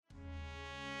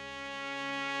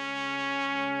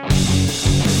Regrettably,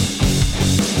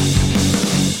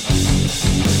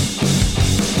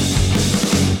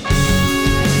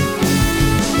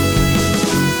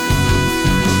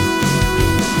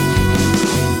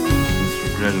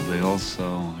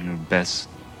 also your best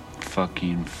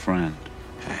fucking friend.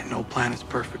 Hey, no plan is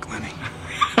perfect, Lenny.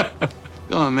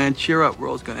 Go on, man. Cheer up.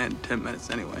 World's gonna end in 10 minutes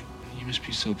anyway. You must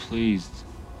be so pleased.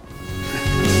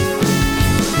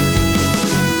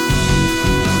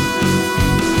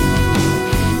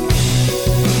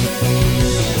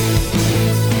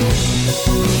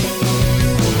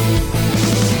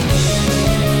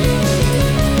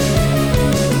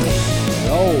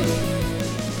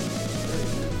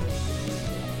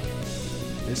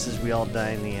 This is We All Die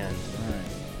in the End.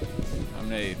 I'm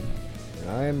Nate.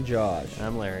 I am Josh.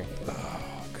 I'm Larry. Oh,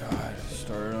 God.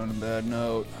 Started on a bad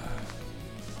note.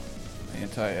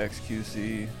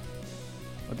 Anti-XQC.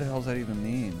 What the hell does that even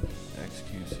mean?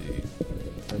 XQC.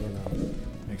 I don't know.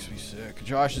 Makes me sick.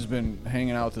 Josh has been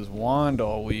hanging out with his wand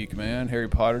all week, man. Harry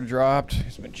Potter dropped.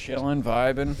 He's been chilling,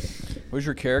 vibing. What does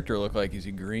your character look like? Is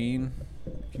he green?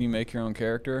 Can you make your own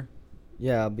character?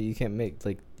 Yeah, but you can't make,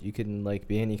 like, you can, like,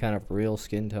 be any kind of real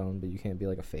skin tone, but you can't be,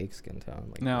 like, a fake skin tone.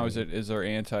 Like, Now, is there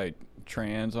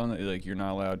anti-trans on it? Like, you're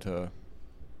not allowed to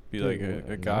be, like,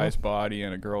 a guy's body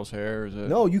and a girl's hair? Is it?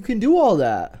 No, you can do all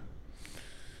that.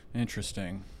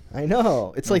 Interesting. I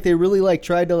know. It's like they really, like,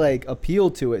 tried to, like, appeal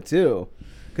to it, too.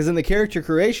 Because in the character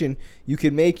creation, you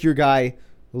could make your guy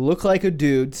look like a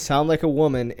dude, sound like a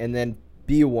woman, and then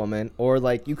be a woman. Or,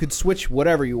 like, you could switch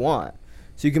whatever you want.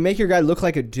 So you can make your guy look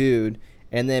like a dude,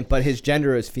 and then, but his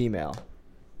gender is female.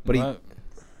 But I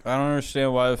don't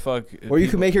understand why the fuck. Or you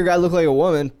can make your guy look like a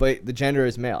woman, but the gender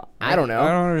is male. I don't know. I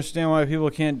don't understand why people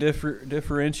can't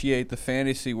differentiate the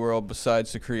fantasy world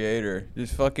besides the creator.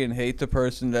 Just fucking hate the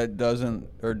person that doesn't,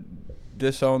 or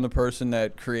disown the person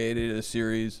that created a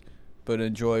series, but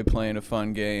enjoy playing a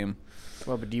fun game.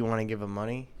 Well, but do you want to give him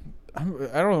money? I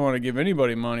don't want to give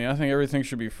anybody money. I think everything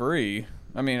should be free.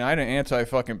 I mean, I'm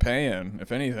anti-fucking paying,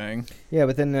 if anything. Yeah,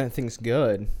 but then that thing's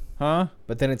good. Huh?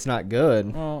 But then it's not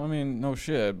good. Well, I mean, no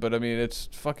shit. But I mean, it's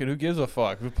fucking. Who gives a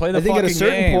fuck? We play the I think fucking at a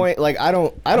certain game. point, like I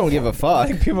don't give a fuck. I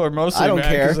think people are mostly I don't mad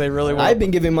care. 'cause they really want. I've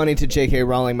been giving money to J.K.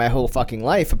 Rowling my whole fucking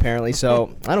life, apparently.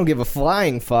 So I don't give a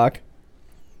flying fuck.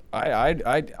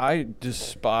 I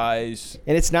despise.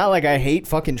 And it's not like I hate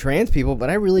fucking trans people, but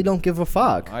I really don't give a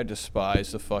fuck. I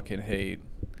despise the fucking hate.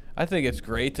 I think it's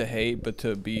great to hate, but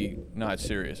to be not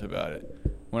serious about it.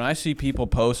 When I see people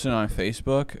posting on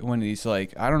Facebook, when he's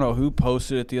like, I don't know who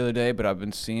posted it the other day, but I've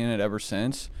been seeing it ever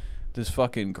since. This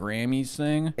fucking Grammys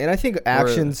thing. And I think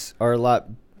actions are a lot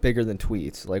bigger than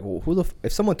tweets. Like, well,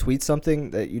 if someone tweets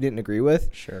something that you didn't agree with,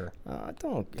 Sure.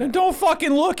 Then don't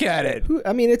fucking look at it.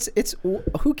 I mean, it's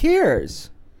who cares?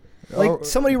 Like,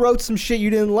 somebody wrote some shit you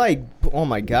didn't like. Oh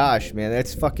my gosh, man,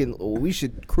 that's fucking. We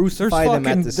should crucify them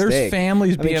at the stake. There's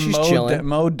families I mean, being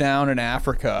mowed down in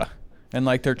Africa, and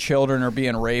like their children are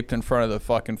being raped in front of the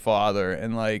fucking father,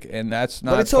 and that's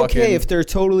not. But it's okay if they're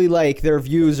totally like their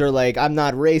views are like, I'm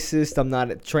not racist, I'm not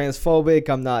transphobic,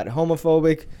 I'm not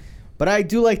homophobic, but I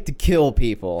do like to kill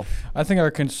people. I think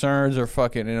our concerns are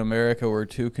fucking in America. We're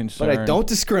too concerned. But I don't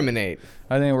discriminate.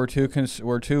 I think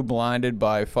we're too blinded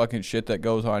by fucking shit that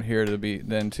goes on here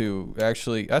to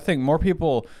actually. I think more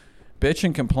people bitch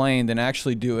and complain than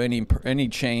actually do any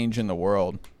change in the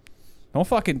world. Don't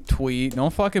fucking tweet.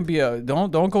 Don't fucking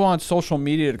don't go on social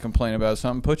media to complain about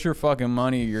something. Put your fucking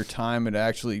money, your time into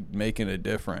actually making a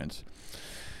difference.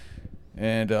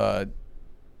 And I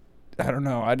don't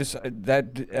know.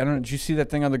 Did you see that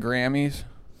thing on the Grammys?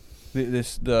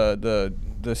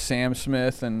 The Sam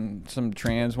Smith and some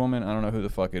trans woman, I don't know who the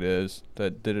fuck it is,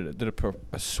 that did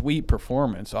a sweet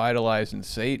performance idolizing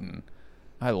Satan.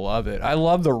 I love it. I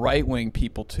love the right-wing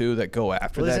people too that go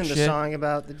after that shit. Isn't the song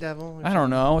about the devil? I don't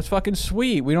know. It's fucking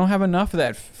sweet. We don't have enough of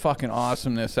that fucking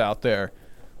awesomeness out there.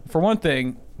 For one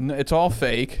thing, it's all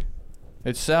fake.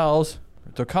 It sells.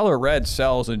 The color red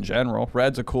sells in general.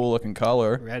 Red's a cool looking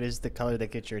color. Red is the color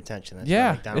that gets your attention. That's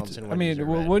yeah, why McDonald's and Wendy's are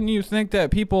red. Wouldn't you think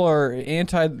that people are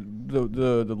anti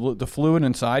the fluid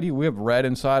inside you? We have red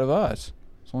inside of us.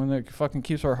 It's the only thing that fucking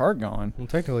keeps our heart going. Well,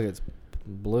 technically, it's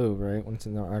blue, right? When it's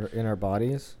in our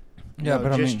bodies. Yeah, no,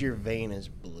 but just I mean, your vein is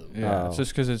blue. Yeah, Oh. it's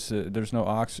just because it's there's no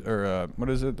what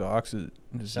is it? The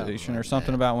oxidation or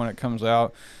something that. about when it comes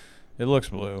out, it looks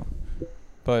blue,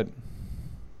 but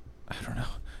I don't know.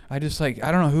 I don't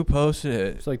know who posted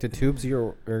it. It's like the tubes of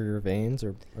your veins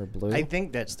are blue. I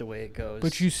think that's the way it goes.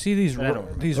 But you see these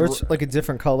or it's like a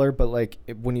different color, but like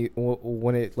when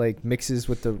it like mixes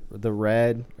with the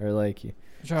red, or like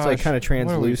Josh, it's like kind of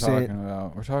translucent. What are we talking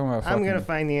about? We're talking about. I'm gonna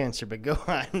find the answer, but go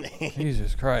on.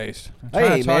 Jesus Christ!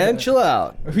 Hey man, chill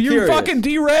out. You Curious. fucking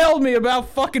derailed me about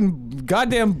fucking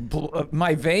goddamn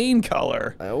my vein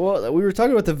color. Well, we were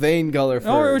talking about the vein color first.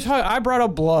 No, we were talking. I brought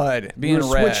up blood being we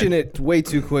were red. switching it way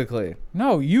too quickly.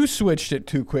 No, you switched it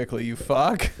too quickly. You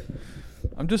fuck.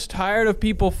 I'm just tired of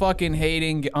people fucking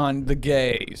hating on the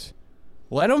gays.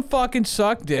 Let them fucking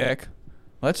suck dick.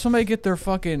 Let somebody get their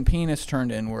fucking penis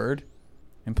turned inward.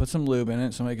 And put some lube in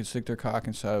it, somebody can stick their cock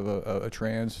inside of a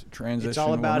transition. It's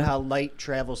all about woman. how light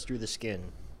travels through the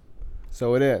skin.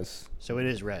 So it is. So it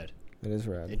is red. It is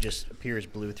red. It just appears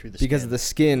blue through the because skin. the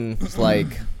skin is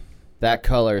like that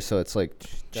color, so it's like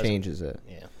changes it.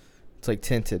 Yeah. It's like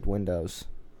tinted windows.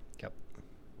 Yep.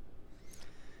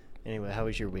 Anyway, how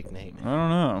was your week, Nate? I don't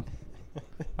know.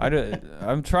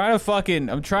 I'm trying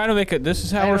to make it. This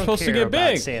is how we're supposed to get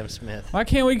big. Sam Smith. Why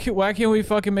can't we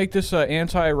fucking make this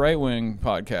anti-right wing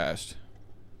podcast?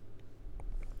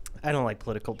 I don't like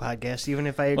political podcasts, even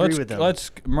if I agree with them. Let's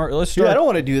Dude, start. I don't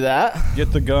want to do that.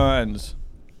 Get the guns.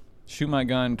 Shoot my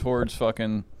gun towards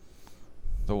fucking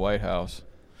the White House.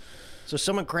 So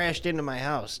someone crashed into my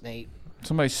house, Nate.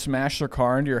 Somebody smashed their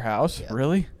car into your house? Yep.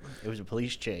 Really? It was a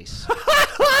police chase.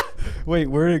 Wait,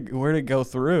 where did it go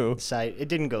through? It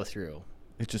didn't go through.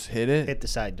 It just hit it? Hit the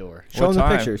side door. Show them the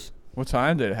time? pictures. What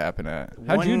time did it happen at?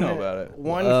 How'd you know about it?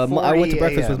 1:40 I went to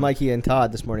breakfast with a.m. Mikey and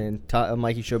Todd this morning, and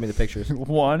Mikey showed me the pictures.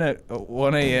 1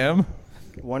 a.m.?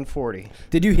 1:40.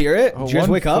 Did you hear it? Did you guys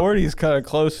wake up? 1:40 is kind of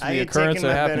close to I the had occurrence taken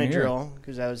that my happened here. Benadryl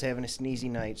because I was having a sneezy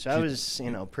night, so I was,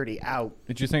 pretty out.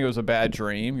 Did you think it was a bad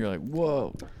dream? You're like,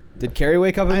 whoa. Did Carrie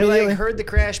wake up I immediately? heard the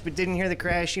crash, but didn't hear the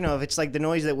crash. If it's like the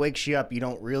noise that wakes you up, you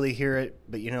don't really hear it,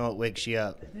 but it wakes you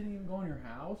up. It didn't even go in your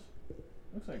house?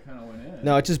 Looks like it kind of went in.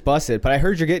 No, it just busted. But I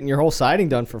heard you're getting your whole siding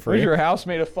done for free. Was your house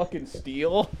made of fucking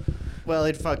steel? Well,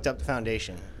 it fucked up the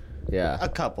foundation. Yeah. A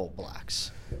couple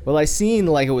blocks. Well, I seen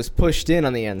like it was pushed in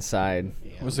on the inside.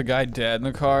 Yeah. Was the guy dead in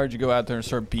the car? Did you go out there and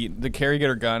start beating? Did Carrie get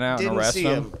her gun out and Didn't arrest see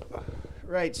him?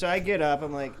 Right, so I get up.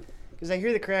 I'm like, because I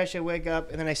hear the crash, I wake up,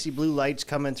 and then I see blue lights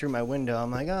coming through my window. I'm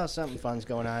like, oh, something fun's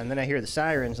going on. And then I hear the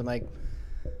sirens. I'm like,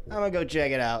 I'm going to go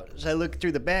check it out. So I look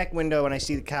through the back window, and I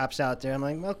see the cops out there. I'm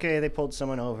like, okay, they pulled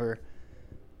someone over.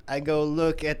 I go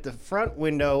look at the front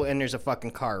window, and there's a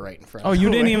fucking car right in front. Oh, you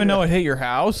didn't even know it hit your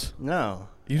house? No.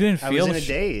 You didn't feel I was in a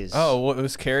daze. Oh, what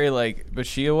was Carrie like? Was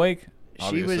she awake?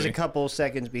 She was Obviously. a couple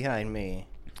seconds behind me.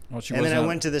 Well, she And then I wasn't-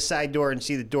 went to the side door and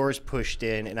see the doors pushed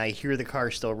in, and I hear the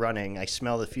car still running. I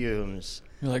smell the fumes.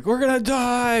 You're like, we're going to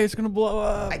die. It's going to blow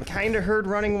up. I kind of heard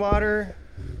running water,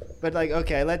 but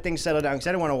okay, I let things settle down because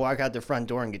I didn't want to walk out the front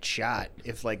door and get shot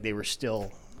if they were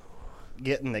still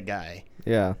getting the guy.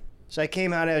 Yeah. So I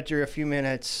came out after a few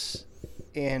minutes,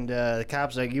 and the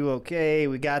cop's like, "You okay?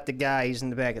 We got the guy. He's in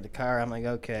the back of the car." I'm like,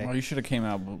 "Okay." Well, you should have came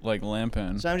out like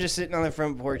limping. So I'm just sitting on the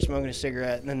front porch smoking a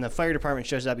cigarette, and then the fire department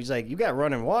shows up. He's like, "You got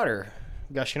running water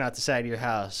gushing out the side of your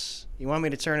house. You want me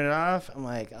to turn it off?" I'm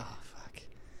like, "Oh, fuck.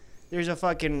 There's a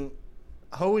fucking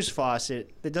hose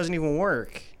faucet that doesn't even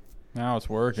work." Now it's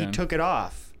working. He took it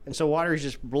off, and so water is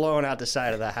just blowing out the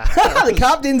side of the house. The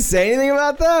cop didn't say anything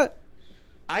about that?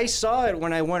 I saw it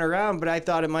when I went around, but I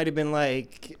thought it might have been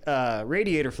like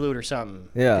radiator fluid or something.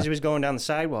 Yeah. Because it was going down the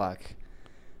sidewalk.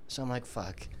 So I'm like,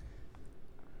 fuck.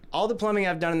 All the plumbing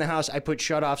I've done in the house, I put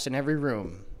shutoffs in every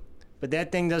room. But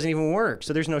that thing doesn't even work,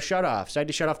 so there's no shutoff. So I had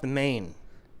to shut off the main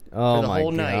Oh for the my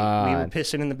whole night. We were God.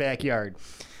 pissing in the backyard.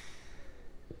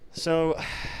 So,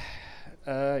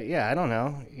 yeah, I don't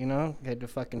know. Had to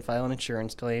fucking file an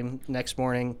insurance claim. Next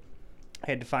morning, I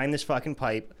had to find this fucking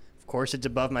pipe. Of course, it's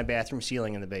above my bathroom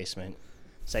ceiling in the basement.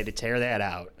 So I had to tear that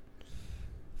out.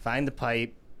 Find the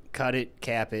pipe, cut it,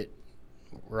 cap it.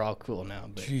 We're all cool now.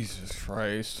 But Jesus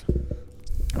Christ.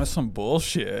 That's some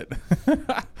bullshit.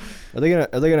 Are they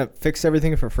gonna fix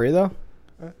everything for free though?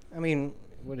 I mean,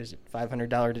 what is it? $500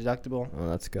 deductible? Oh,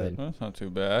 that's good. That's not too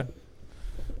bad.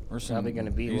 We're Probably going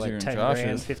to be easier like than 10 Josh's.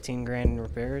 grand, 15 grand in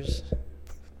repairs.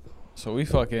 So we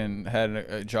fucking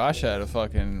had Josh had a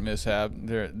fucking mishap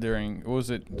during what was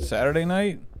it, Saturday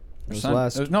night? It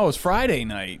was It was Friday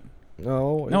night.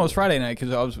 No, No, it was Friday night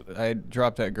because I had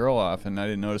dropped that girl off and I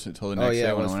didn't notice it till the next yeah, day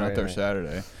it when I was went out Friday there night.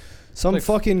 Saturday. some like-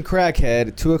 fucking crackhead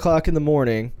at 2:00 in the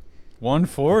morning.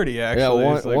 140 actually.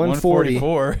 Yeah, It's like 140.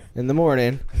 144. In the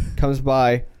morning, comes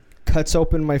by, cuts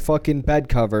open my fucking bed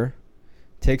cover,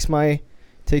 takes my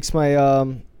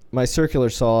my circular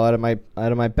saw out of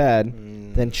my bed,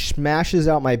 then smashes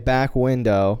out my back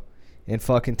window, and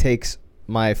fucking takes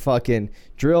my fucking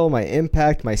drill, my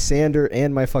impact, my sander,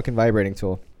 and my fucking vibrating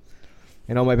tool,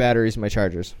 and all my batteries and my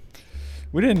chargers.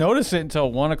 We didn't notice it until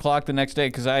 1 o'clock the next day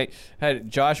because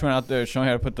Josh went out there showing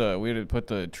how to put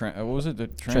the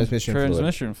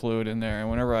transmission fluid in there. And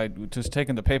whenever I just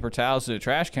taking the paper towels to the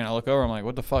trash can, I look over, I'm like,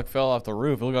 what the fuck fell off the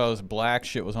roof? Look at all this black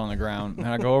shit was on the ground. And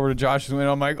I go over to Josh's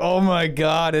window, I'm like, oh my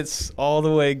God, it's all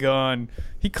the way gone.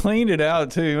 He cleaned it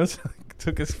out too. He must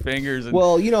took his fingers and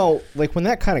Well, like when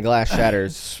that kind of glass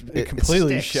shatters, it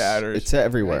completely sticks. shatters. It's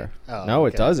everywhere. Right? Oh, no,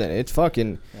 okay. it doesn't. It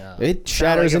fucking Yeah. it It's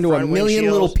shatters not like into a a front million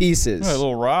windshield. little pieces. Yeah,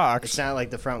 little rocks. It's not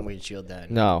like the front windshield then.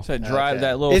 No, It's that drive, Okay.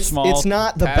 that little It's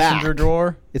not the passenger back.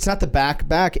 door. it's not the back.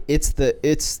 It's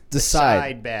the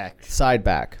Side back. side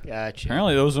back. Gotcha.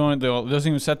 Apparently, those doesn't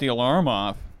even set the alarm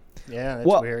off. Yeah, that's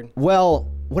Well, weird. well,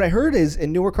 what I heard is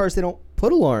in newer cars they don't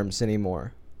put alarms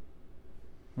anymore.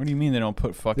 What do you mean they don't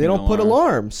put fucking? They don't put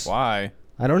alarms. Why?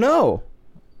 I don't know.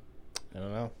 I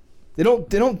don't know. They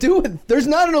don't do it. There's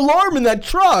not an alarm in that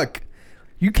truck.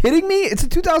 You kidding me? It's a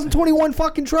 2021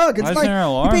 fucking truck. It's Why isn't like there an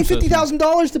you alarm pay system?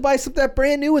 $50,000 to buy something that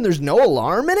brand new and there's no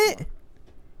alarm in it.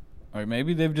 Or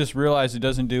maybe they've just realized it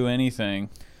doesn't do anything.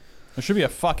 There should be a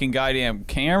fucking goddamn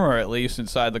camera at least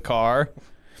inside the car.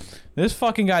 This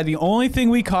fucking guy, the only thing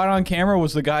we caught on camera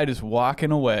was the guy just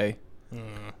walking away.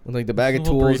 With like the bag of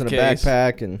Little tools and a briefcase.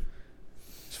 backpack and.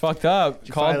 It's fucked up. Did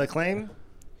you file the claim?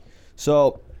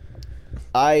 So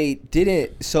I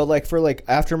didn't. So like for like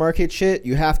aftermarket shit,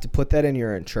 you have to put that in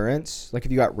your insurance. Like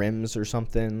if you got rims or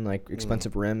something, like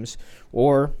expensive rims,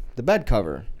 or the bed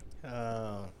cover.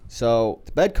 Oh. So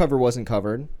the bed cover wasn't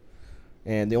covered,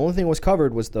 and the only thing was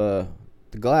covered was the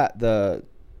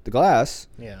glass.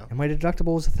 Yeah. And my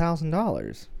deductible was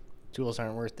 $1,000. Tools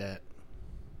aren't worth that.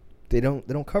 They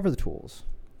don't cover the tools.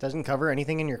 Doesn't cover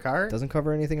anything in your car? Doesn't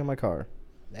cover anything in my car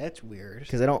That's weird.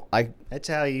 because That's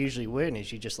how you usually win,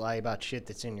 is you just lie about shit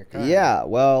that's in your car. Yeah,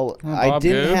 well, Oh, I Bob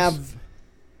didn't Gibbs.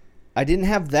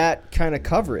 have that kind of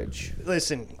coverage.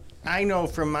 Listen, I know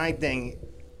from my thing,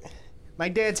 my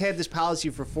dad's had this policy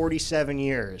for 47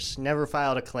 years, never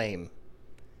filed a claim.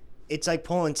 It's like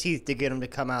pulling teeth to get him to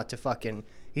come out to fucking...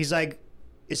 He's like,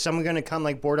 is someone going to come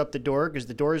like board up the door? Because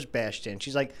the door is bashed in.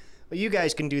 She's like, well, you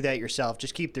guys can do that yourself.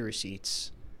 Just keep the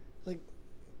receipts. Like,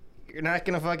 you're not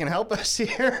going to fucking help us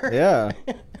here? Yeah.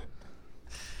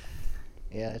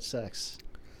 Yeah, it sucks.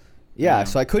 Yeah,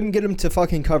 so I couldn't get him to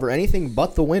fucking cover anything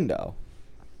but the window.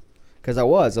 Because I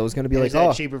was going to be And like, is that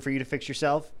oh, cheaper for you to fix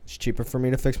yourself? it's cheaper for me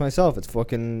to fix myself. It's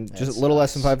fucking just That a little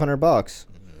less than sucks. $500.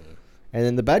 And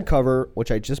then the bed cover,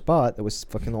 which I just bought, that was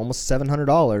fucking almost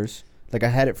 $700. Like I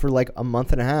had it for like a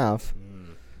month and a half.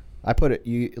 I put it,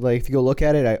 if you go look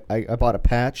at it, I bought a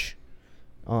patch,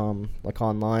 like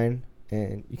online,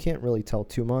 and you can't really tell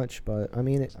too much, but I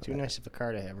mean, Too nice of a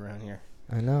car to have around here.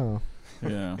 I know.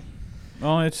 Yeah.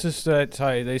 Well, it's just that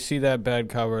tight. They see that bed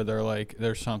cover, they're like,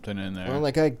 there's something in there. Well,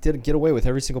 like I did get away with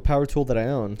every single power tool that I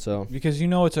own, so. Because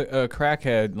it's a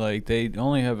crackhead. Like they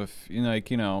only have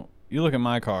you look at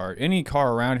my car. Any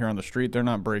car around here on the street, they're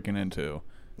not breaking into.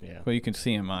 Yeah. But you can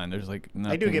see in mine. There's like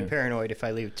nothing. I do get paranoid if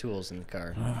I leave tools in the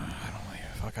car.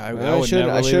 Fuck, I Well, would I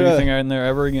never leave shoulda- anything in there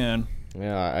ever again.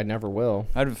 Yeah, I never will.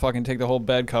 I'd fucking take the whole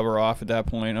bed cover off at that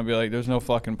point. I'd be like, there's no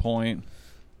fucking point.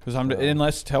 Because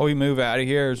unless till we move out of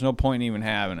here, there's no point in even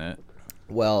having it.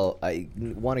 Well, I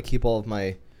want to keep all of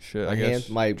my Shit, my I guess.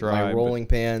 my dry, but- rolling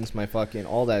pans, my fucking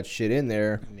all that shit in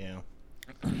there, Yeah.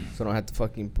 so I don't have to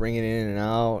fucking bring it in and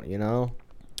out. You know.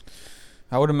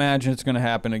 I would imagine it's gonna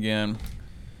happen again.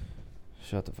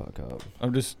 Shut the fuck up.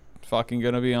 I'm just fucking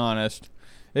gonna be honest.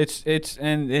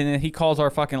 And he calls our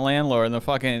fucking landlord and the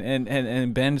fucking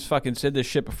and Ben's fucking said this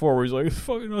shit before where he's like, it's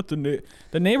fucking not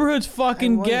the neighborhood's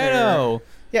fucking wonder. ghetto.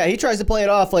 Yeah, he tries to play it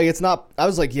off like it's not. I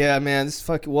was like, yeah, man, this is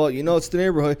fucking. Well, it's the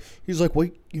neighborhood. He's like, well,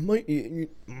 you might.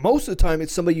 Most of the time,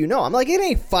 it's somebody you know. I'm like, it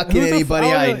ain't fucking Who the anybody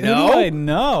f- I who know. do I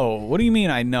know? What do you mean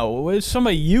I know? It's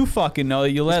somebody you fucking know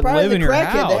that you let Probably live the in your crackhead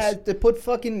house. that had to put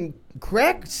fucking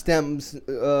crack stems,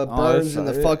 burns in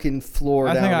the fucking floor.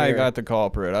 I down think I here. got the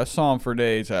culprit. I saw him for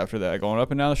days after that, going up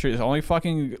and down the street. It's the only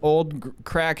fucking old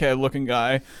crackhead-looking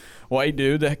guy, white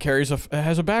dude that has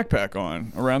a backpack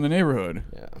on around the neighborhood.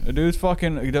 Yeah. The dude's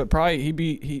fucking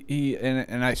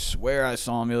and I swear I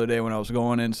saw him the other day when I was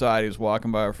going inside. He was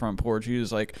walking by our front porch. He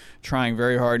was like trying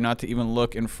very hard not to even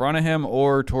look in front of him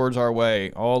or towards our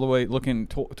way, all the way looking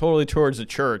totally towards the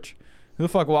church. Who the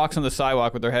fuck walks on the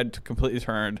sidewalk with their head completely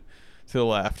turned to the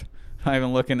left? Not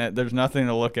even looking at. There's nothing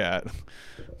to look at.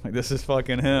 Like this is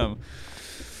fucking him.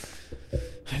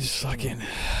 I just fucking.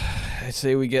 I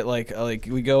say we get like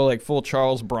we go like full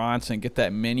Charles Bronson, get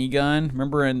that minigun.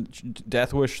 Remember in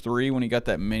Death Wish 3 when he got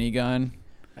that minigun?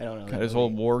 I don't know. Got his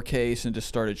old war case and just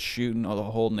started shooting all the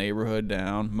whole neighborhood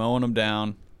down, mowing them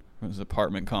down. His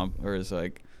apartment or his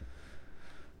like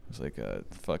was like a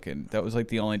fucking. That was like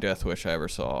the only Death Wish I ever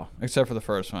saw, except for the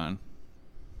first one.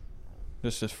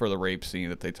 Just for the rape scene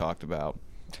that they talked about.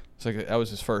 It's like that was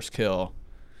his first kill.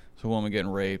 It's a woman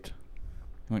getting raped.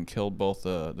 He went and killed both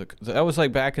the. That was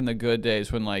like back in the good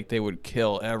days when like they would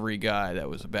kill every guy that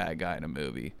was a bad guy in a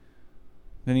movie.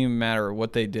 Didn't even matter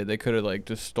what they did. They could have like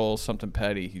just stole something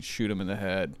petty. He'd shoot him in the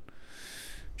head.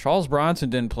 Charles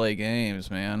Bronson didn't play games,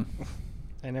 man.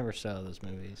 I never saw those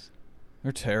movies.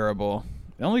 They're terrible.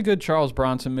 The only good Charles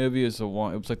Bronson movie is the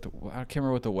one. It was like I can't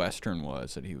remember what the Western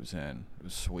was that he was in. It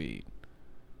was sweet.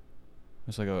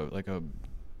 It was like a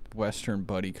Western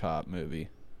buddy cop movie.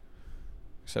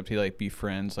 Except he like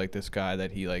befriends like this guy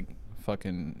that he like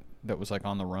fucking that was like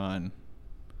on the run.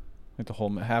 Like the whole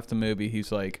half the movie,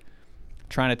 he's like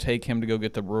trying to take him to go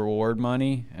get the reward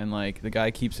money, and like the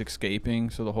guy keeps escaping.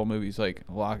 So the whole movie's like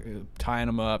tying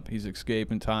him up. He's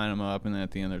escaping, tying him up, and then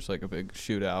at the end there's like a big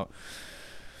shootout.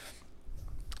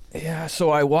 Yeah, so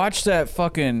I watched that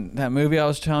movie I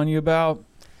was telling you about.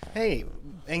 Hey,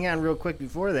 hang on real quick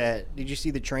before that. Did you see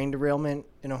the train derailment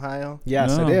in Ohio?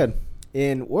 Yes, No. I did.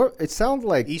 It sounds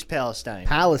like East Palestine.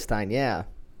 Palestine, yeah.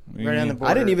 Right on the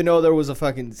border. I didn't even know there was a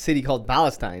fucking city called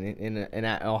Palestine in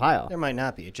Ohio. There might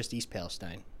not be. It's just East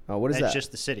Palestine. Oh, what is That's that?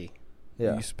 just the city.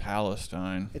 Yeah. East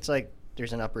Palestine. It's like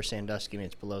there's an upper Sandusky and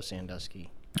it's below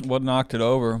Sandusky. What knocked it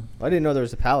over? I didn't know there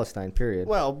was a Palestine, period.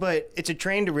 Well, but it's a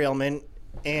train derailment,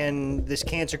 and this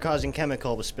cancer-causing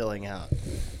chemical was spilling out.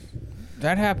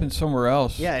 That happened somewhere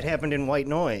else. Yeah, it happened in White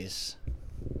Noise.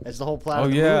 That's the whole plot Oh,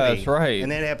 of the yeah, movie. that's right.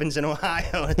 And that happens in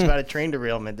Ohio. It's about a train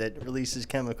derailment that releases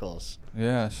chemicals.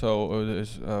 Yeah, so it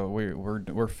is,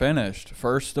 we're finished.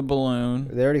 First the balloon,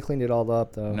 They already cleaned it all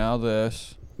up, though. now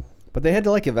this. But they had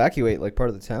to, like, evacuate, like, part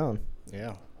of the town.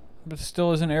 Yeah. But it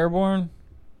still isn't airborne?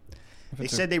 If They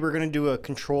it's a said they were going to do a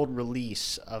controlled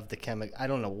release of the chemical. I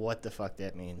don't know what the fuck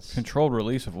that means. controlled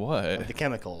release of Of what? the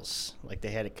chemicals. Like they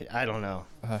had it. I don't know.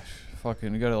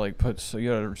 Fucking, you gotta like you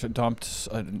gotta dump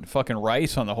fucking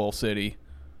rice on the whole city.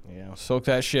 Yeah. Soak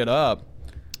that shit up.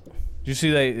 Did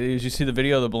you see the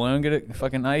video of the balloon get it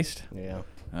fucking iced? Yeah.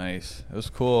 Nice. It was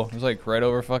cool. It was like right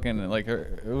over fucking like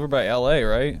over by L.A.,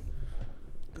 right?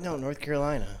 No, North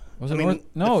Carolina. Was I it mean, North?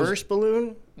 No, it the was- first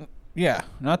balloon. Yeah,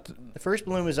 not. The first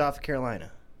balloon was off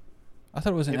Carolina. I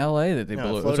thought it was in L.A. that they No,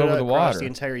 blew it it. It was floated over the across water. the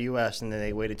entire U.S. and then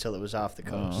they waited till it was off the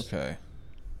Oh, coast. okay.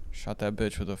 Shot that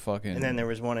bitch with a fucking. And then there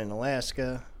was one in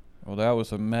Alaska, Well, that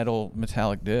was a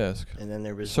metallic disc. and then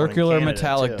there was Circular one in Canada,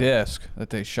 metallic too. disc that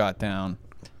they shot down.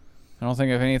 I don't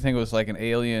think if anything was like an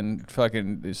alien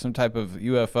fucking some type of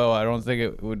UFO, I don't think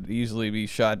it would easily be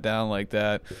shot down like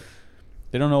that.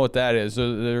 They don't know what that is.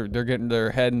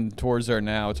 They're heading towards there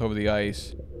now. It's over the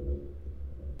ice.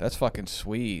 That's fucking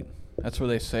sweet. That's where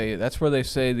they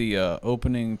say the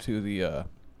opening to the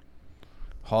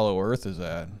Hollow Earth is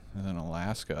at, is in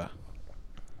Alaska.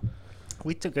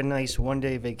 We took a nice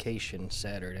one-day vacation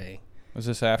Saturday. Was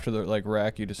this after the like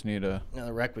wreck? You just need a. No,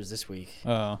 the wreck was this week.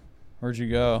 Where'd you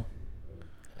go?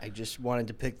 I just wanted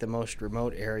to pick the most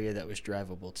remote area that was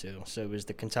drivable to. So it was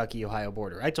the Kentucky-Ohio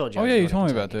border. I told you. Oh I was yeah, going you to told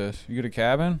me about Kentucky. this. You get a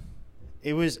cabin?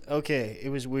 It was okay. It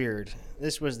was weird.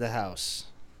 This was the house.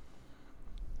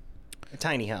 A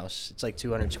tiny house. It's like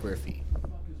 200 square feet.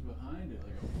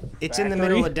 It's in the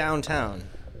middle factory? of downtown.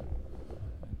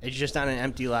 It's just on an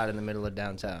empty lot in the middle of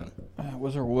downtown.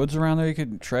 Was there woods around there you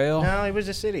could trail? No, it was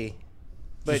a city.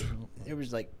 But there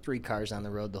was like 3 cars on the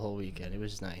road the whole weekend. It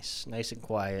was nice. Nice and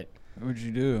quiet. What'd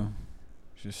you do?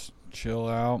 Just chill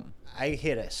out? I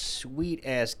hit a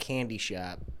sweet-ass candy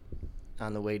shop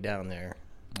on the way down there.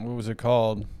 What was it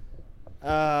called?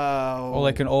 Oh. Oh,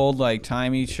 like an old, like,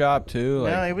 timey shop, too?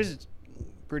 Like, No, it was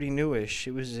pretty newish.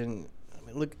 It was in... I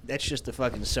mean, look, that's just the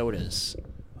fucking sodas.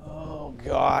 oh,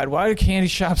 God. Why do candy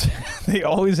shops... they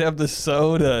always have the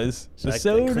sodas. So the I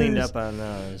sodas. cleaned up on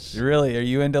those. Really? Are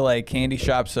you into, like, candy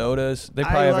shop sodas? They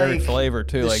probably have every like flavor,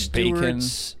 too. the Like bacon.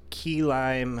 Stewart's key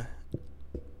lime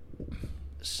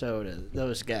soda.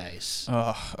 Those guys.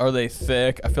 Ugh, are they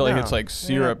thick? I feel like No, it's like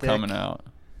they're not syrup coming thick. out.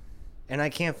 And I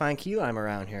can't find key lime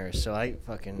around here, so I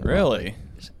fucking... Really?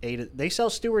 just ate it. They sell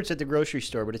Stewart's at the grocery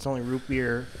store, but it's only root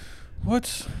beer.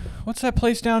 What's that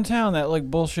place downtown? That like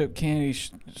bullshit candy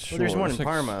store. Well, there's one in It's like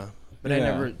Parma, but I yeah.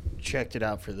 never checked it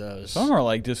out for those. Some are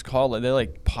like just called they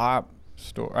like pop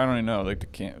store. I don't even know. Like the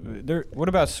can. What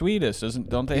about Sweetest?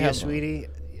 Don't they Yeah, have? sweetie.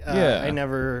 Yeah.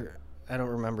 I don't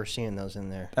remember seeing those in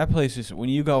there. That place is when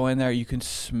you go in there, you can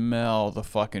smell the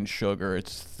fucking sugar.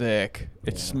 It's thick.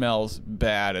 It smells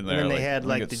bad in there. And then they had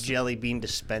like the it's- jelly bean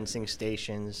dispensing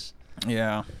stations.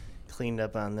 Yeah, Cleaned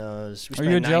up on those. We Are you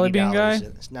a spent jelly bean $90 guy?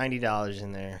 It's $90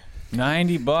 in there.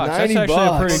 $90. $90 That's actually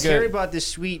bucks. pretty Well, Gary good. bought this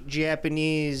sweet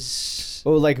Japanese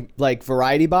Oh, like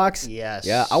variety box. Yes.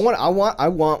 Yeah, I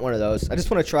want one of those. I just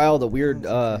want to try all the weird,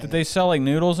 Did they sell like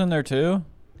noodles in there too?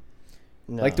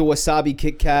 No. like the wasabi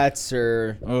Kit Kats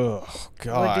or. Oh Like,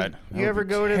 God. did you ever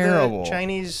go to terrible. the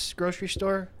Chinese grocery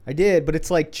store? I did, but it's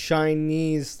like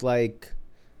Chinese, like.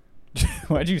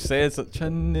 Why'd you say it's a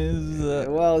Chinese?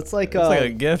 Well, it's like It's like a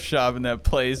gift shop in that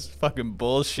place. Fucking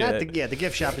bullshit. The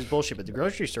gift shop is bullshit, but the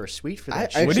grocery store is sweet for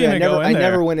that I, shit. We didn't actually, even go in I there.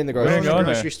 never went in the We Go grocery in didn't the store. go in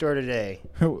there. grocery store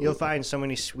today. You'll find so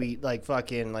many sweet, like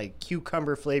fucking like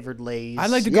cucumber flavored Lays. I'd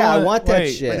like to go. Yeah, I in- want that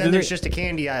wait, shit. But do then they- there's just a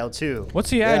candy aisle too. What's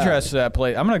the Yeah. address to that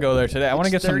place? I'm gonna go there today. I want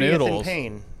to get It's some 30th noodles. And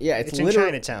Payne. Yeah, it's in literally-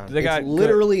 Chinatown. They got It's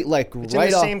literally like It's in right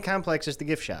the off. same complex as the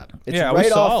gift shop. It's Yeah, we right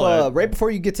saw off. it. Right before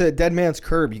you get to Dead Man's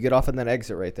Curb, you get off on that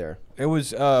exit right there. It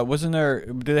was wasn't there?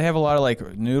 Did they have a lot of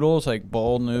like noodles, like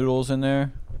bowl noodles in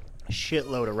there?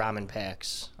 Shitload of ramen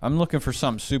packs. I'm looking for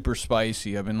something super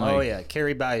spicy. I've been like, Oh yeah,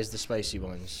 Carry By is the spicy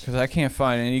ones. because I can't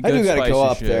find any I good do gotta spicy go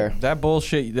up shit. there. That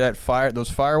bullshit, those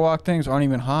firewalk things aren't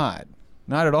even hot.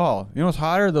 Not at all. You know what's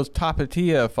hotter? Those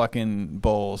Tapatia fucking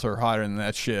bowls are hotter than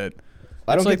that shit.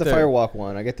 I don't It's like get the Firewalk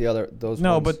one. I get the other those.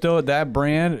 No, ones. but though that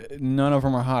brand, none of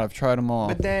them are hot. I've tried them all.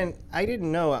 But then I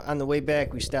didn't know on the way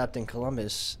back we stopped in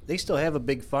Columbus. They still have a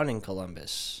Big Fun in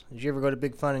Columbus. Did you ever go to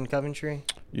Big Fun in Coventry?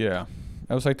 Yeah.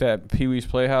 That was like that Pee Wee's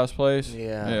Playhouse place.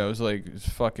 Yeah. Yeah, it was like, it's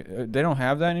fucking. They don't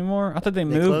have that anymore? I thought they They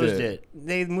moved closed it.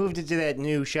 They moved it to that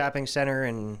new shopping center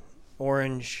in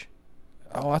Orange.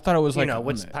 Oh, I thought it was You like. know,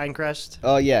 what's Pinecrest?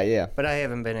 Oh yeah. But I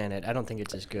haven't been in it. I don't think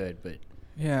it's as good, but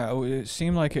Yeah, it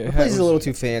seemed like it The had. place is a little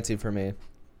too fancy for me.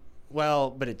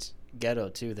 but it's ghetto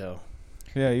too though.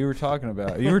 Yeah, you were talking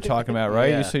about. You were talking about,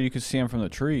 right? Yeah. You said you could see them from the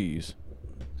trees.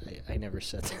 I never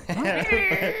said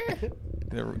that.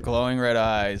 They were glowing red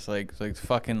eyes, like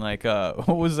fucking like what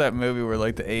was that movie where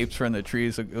like the apes were in the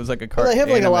trees? It was like a Well, cartoon. they have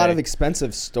like a lot of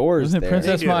expensive stores Wasn't it there.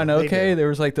 Princess They do, Mononoke? they do. There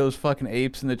was like those fucking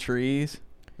apes in the trees.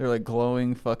 They're like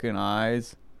glowing fucking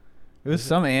eyes. It was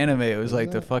some anime. It was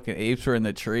like the fucking apes were in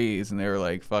the trees and they were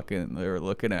like fucking. They were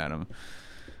looking at them.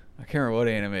 I can't remember what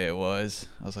anime it was.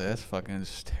 I was like, that's fucking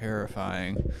just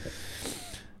terrifying.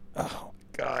 Oh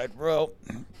God, bro.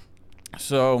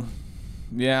 So,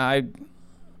 yeah,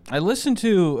 I listened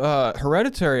to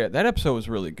Hereditary. That episode was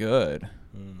really good.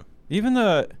 Even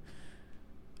I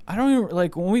don't even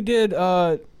like when we did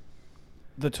the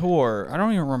tour. I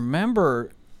don't even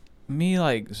remember me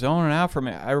like zoning out from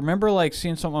it. I remember like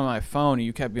seeing something on my phone and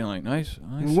you kept being like, nice.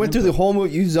 We went through the whole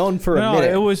movie. You zoned for a No,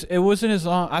 minute. it wasn't as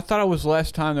long. I thought it was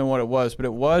less time than what it was, but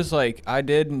it was like I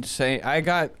didn't say.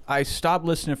 I stopped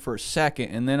listening for a second,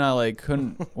 and then I like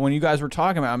couldn't. When you guys were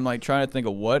talking about, I'm like trying to think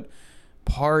of what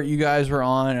part you guys were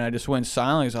on, and I just went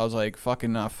silent because I was like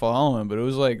fucking not following. But it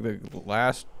was like the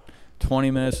last 20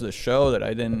 minutes of the show that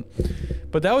I didn't.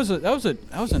 But that was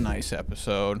a nice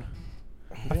episode.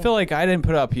 I feel like I didn't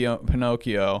put up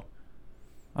Pinocchio.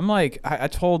 I'm like I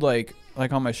told like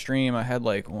on my stream I had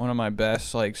like one of my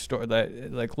best like story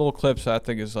that like little clips I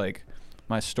think is like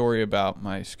my story about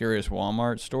my scariest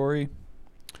Walmart story.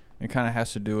 It kind of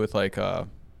has to do with like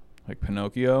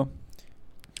Pinocchio.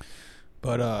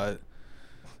 But I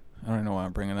don't know why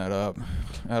I'm bringing that up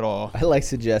at all. I like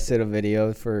suggested a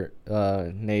video for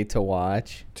Nate to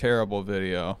watch. Terrible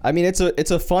video. I mean, it's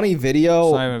a funny video.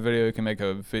 It's not even a video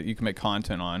you can make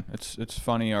content on. It's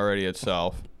funny already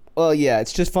itself. Well, yeah,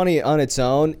 it's just funny on its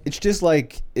own. It's just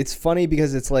like it's funny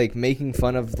because it's like making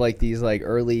fun of like these like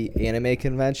early anime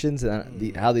conventions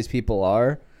and how these people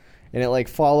are, and it like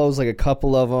follows like a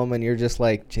couple of them, and you're just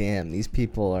like, damn, these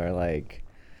people are like.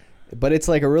 But it's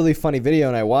like a really funny video,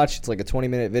 and I watched. It's like a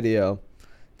 20-minute video.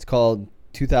 It's called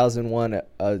 2001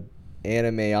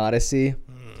 Anime Odyssey,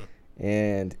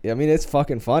 and I mean it's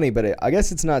fucking funny. But I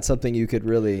guess it's not something you could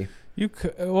really. You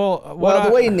could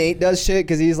the way Nate does shit,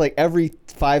 because he's like every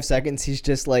 5 seconds he's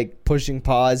just like pushing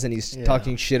pause and he's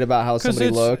talking shit about how somebody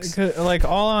looks. Like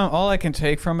all I can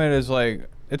take from it is like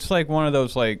it's like one of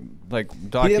those like He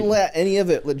didn't let any of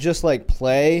it just like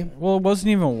play. Well, it wasn't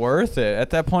even worth it at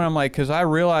that point. I'm like, because I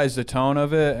realized the tone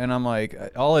of it, and I'm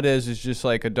like, all it is just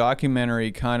like a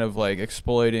documentary, kind of like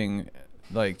exploiting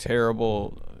like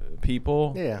terrible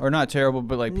people, or not terrible,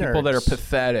 but like people that are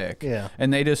pathetic. Yeah,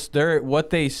 and they're what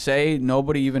they say.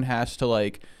 Nobody even has to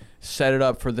like set it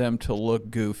up for them to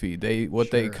look goofy. They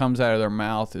comes out of their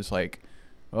mouth is like.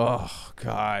 Oh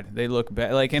God, they look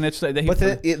bad. Like, and it's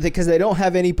because they don't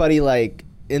have anybody like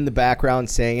in the background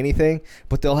saying anything,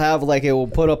 but they'll have like it will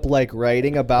put up like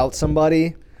writing about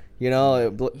somebody. You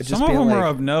know, some of them are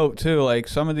of note too. Like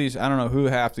some of these, I don't know who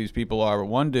half these people are, but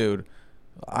one dude,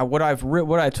 what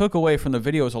I took away from the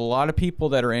video is a lot of people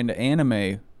that are into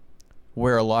anime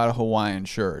wear a lot of Hawaiian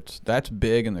shirts. That's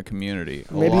big in the community.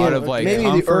 A Maybe lot of like maybe the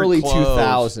comfort early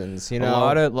clothes. 2000s. You know,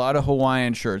 A lot of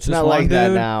Hawaiian shirts. It's not like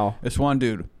that now. This one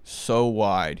dude, so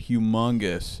wide,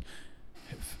 humongous.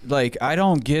 Like, I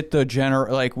don't get the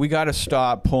like, we got to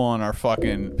stop pulling our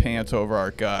fucking pants over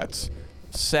our guts.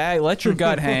 Let your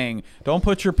gut hang. Don't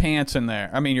put your pants in there.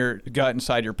 I mean, your gut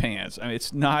inside your pants. I mean,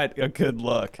 it's not a good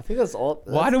look. I think that's all.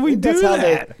 Why do we do that's how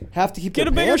that? They have to keep Get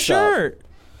their a bigger pants up. shirt.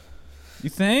 You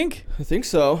think? I think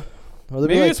so. Or they'll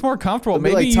be Maybe like- it's more comfortable. they'll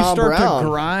be Maybe like you Tom start Brown, to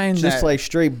grind just that. like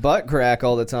straight butt crack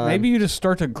all the time. Maybe you just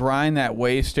start to grind that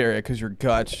waist area because your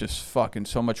gut's just fucking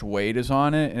so much weight is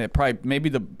on it, and it probably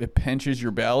it pinches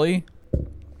your belly.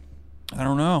 I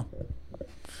don't know.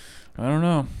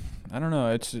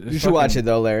 It's you should watch it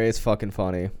though, Larry. It's fucking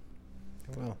funny.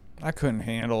 Well, I couldn't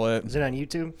handle it. is it on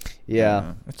YouTube?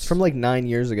 Yeah, It's it's from like 9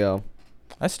 years ago.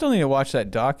 I still need to watch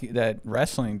that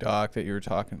wrestling doc that you were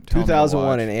telling me to 2001,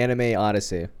 watch. an Anime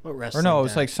Odyssey. What Or wrestling? no, it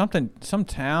was doc? like some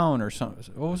town or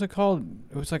something. What was it called?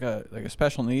 It was like a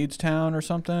special needs town or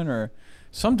something, or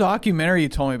some documentary you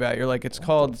told me about. You're like, it's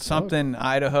called something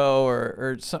Idaho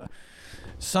or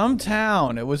some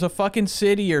town. It was a fucking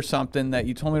city or something that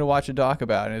you told me to watch a doc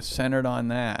about, and it's centered on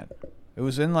that. It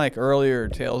was in like earlier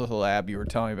Tales of the Lab. You were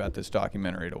telling me about this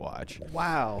documentary to watch.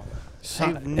 Wow. So- I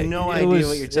have no it idea was-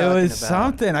 what you're talking about. It was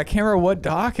something. I can't remember what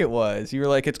doc it was. You were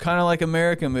like, it's kind of like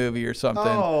American Movie or something.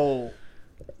 Oh,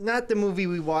 not the movie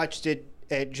we watched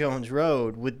at Jones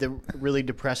Road with the really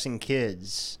depressing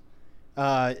kids.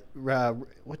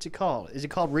 What's it called? Is it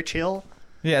called Rich Hill?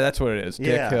 Yeah, that's what it is. Dick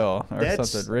Yeah, Hill or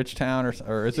that's- something. Rich Town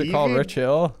or is it You called could- Rich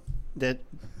Hill? That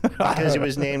because it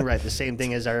was named right, the same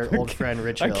thing as our old friend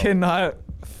Rich I Hill. cannot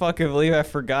fucking believe I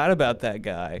forgot about that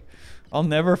guy. I'll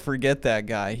never forget that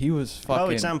guy. He was fucking. Oh,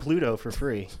 it's on Pluto for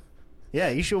free. Yeah,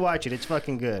 you should watch it. It's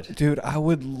fucking good. Dude, I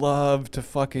would love to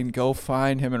fucking go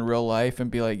find him in real life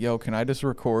and be like, "Yo, can I just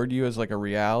record you as like a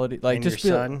reality?" Like, And just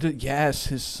your be son? like, dude, yes,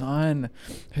 his son.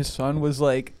 His son was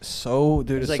like so,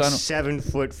 dude. He's His like son 7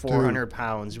 foot, 400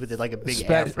 pounds with like a big spe-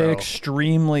 afro.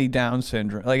 extremely Down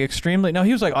syndrome, like extremely. No,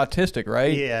 he was like autistic,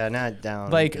 right? Yeah, not down.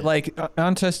 Like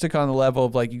autistic on the level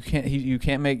of like you can't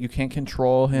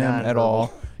control him at Nonverbal.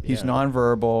 all. He's Yeah.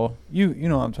 nonverbal. You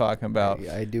know what I'm talking about.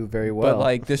 I do very well. But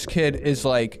like this kid is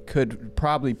like could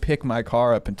probably pick my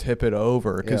car up and tip it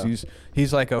over because Yeah.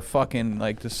 he's like a fucking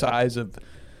like the size of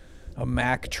a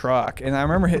Mack truck. And I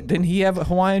remember didn't he have a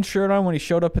Hawaiian shirt on when he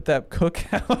showed up at that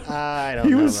cookout? I don't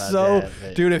He know was about so that,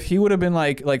 but- dude. If he would have been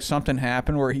like something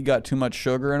happened where he got too much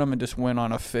sugar in him and just went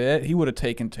on a fit, he would have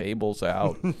taken tables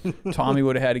out. Tommy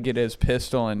would have had to get his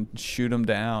pistol and shoot him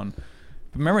down.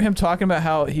 Remember him talking about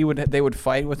how they would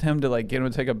fight with him to like get him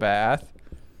to take a bath,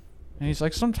 and he's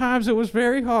like, sometimes it was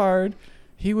very hard.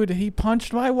 He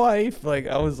punched my wife. Like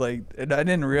I was like, and I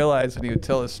didn't realize that he would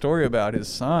tell a story about his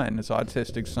son, his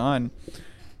autistic son,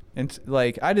 and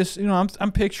like I just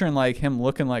I'm picturing like him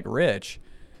looking like Rich.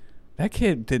 That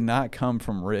kid did not come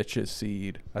from Rich's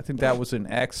seed. I think that was an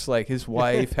ex. Like his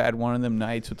wife had one of them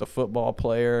nights with a football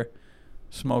player,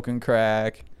 smoking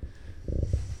crack.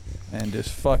 And just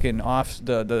fucking off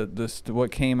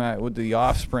what came out with the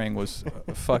offspring was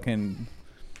fucking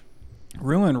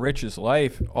ruined Rich's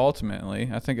life ultimately.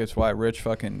 I think that's why Rich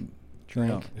fucking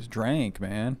drank,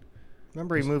 man.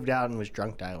 Remember he moved out and was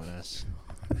drunk dialing us.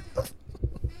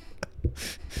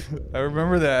 I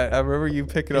remember that. I remember you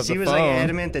picking up the He was phone. like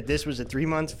adamant that this was a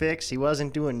 3-month fix. He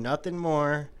wasn't doing nothing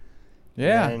more.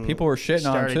 Yeah, And people were shitting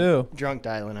on him started too. Drunk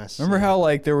dialing us. Remember how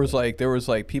like there was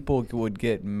like people would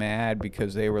get mad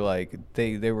because they were like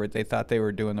they thought they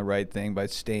were doing the right thing by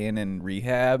staying in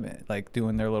rehab, like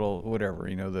doing their little whatever,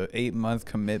 the 8-month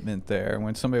commitment there.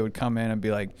 When somebody would come in and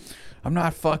be like, I'm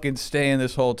not fucking staying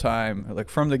this whole time, like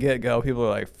from the get-go, people are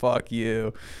like, fuck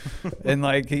you. And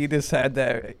like he just had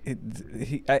that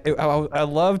I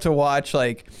love to watch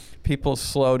like people's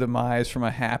slow demise from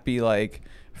a happy like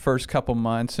first couple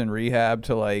months in rehab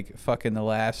to like fucking the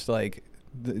last like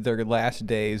their last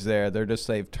days there.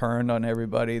 They've turned on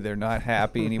everybody. They're not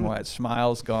happy anymore. That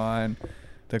smile's gone.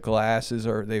 The glasses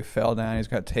they fell down. He's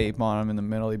got tape on him in the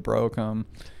middle. He broke them.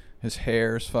 His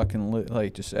hair's fucking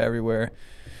like just everywhere.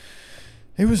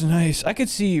 It was nice. I could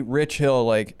see Rich Hill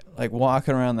like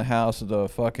walking around the house with a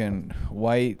fucking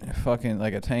white fucking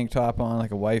like a tank top on,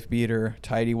 like a wife beater,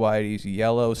 tighty whities,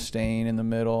 yellow stain in the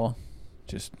middle,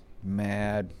 just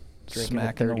mad, Drinking a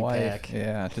smacking the 30 wife. pack.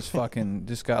 Yeah, just fucking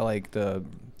just got like the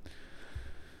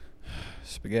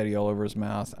spaghetti all over his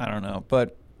mouth. I don't know,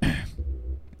 but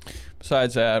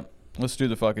besides that, let's do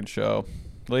the fucking show,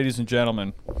 ladies and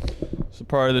gentlemen. It's the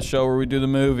part of the show where we do the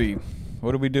movie.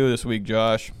 What did we do this week,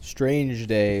 Josh? Strange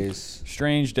Days.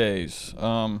 Strange Days.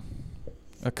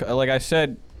 Like I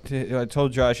said, I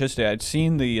told Josh yesterday, I'd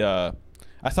seen the.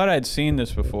 I thought I'd seen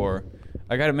this before.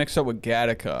 I got it mixed up with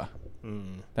Gattaca,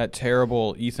 that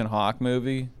terrible Ethan Hawke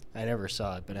movie. I never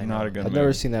saw it, but I Not know. a good I've movie.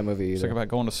 never seen that movie It's either. like about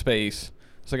going to space.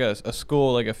 It's like a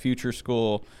school, like a future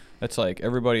school. That's like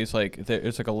everybody's like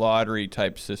it's like a lottery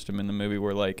type system in the movie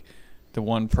where like the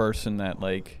one person that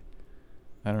like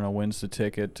I don't know wins the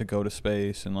ticket to go to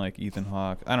space and like Ethan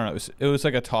Hawke. I don't know. It was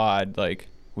like a Todd like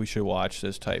we should watch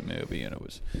this type movie and it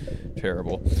was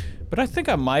terrible. But I think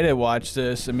I might have watched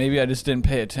this and maybe I just didn't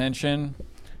pay attention.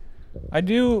 I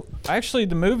do actually.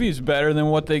 The movie's better than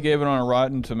what they gave it on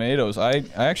Rotten Tomatoes. I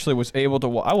actually was able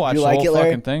to. I watched You the like whole it, Larry?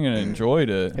 fucking thing and enjoyed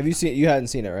it. Have you seen? You hadn't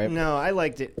seen it, right? No, I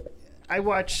liked it. I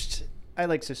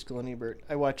like Siskel and Ebert.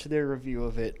 I watched their review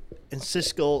of it, and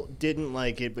Siskel didn't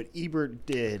like it, but Ebert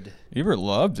did. Ebert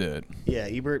loved it. Yeah,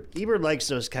 Ebert likes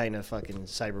those kind of fucking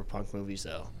cyberpunk movies,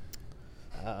 though.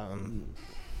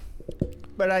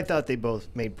 But I thought they both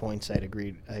made points I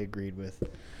agreed with.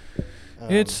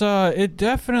 It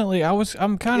definitely.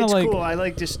 I'm kind of It's like. cool. I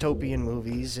like dystopian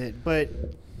movies, but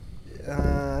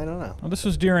I don't know. Well, this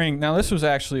was during. Now this was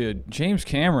actually James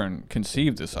Cameron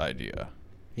conceived this idea.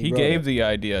 He wrote gave it. the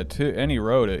idea to, and he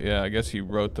wrote it. Yeah, I guess he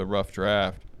wrote the rough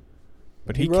draft.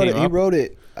 But he wrote came it. up. He wrote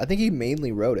it. I think he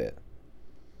mainly wrote it.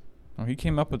 Oh, he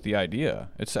came up with the idea.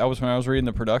 When I was reading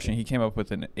the production. He came up with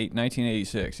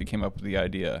 1986. He came up with the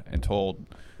idea and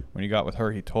when he got with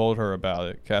her, he told her about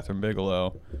it. Catherine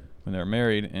Bigelow, when they were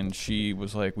married, and she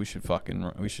was like, "We should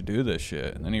do this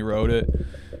shit." And then he wrote it.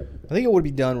 I think it would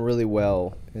be done really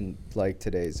well in like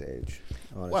today's age.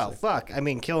 Honestly. Well, fuck. I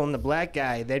mean, killing the black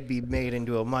guy, that'd be made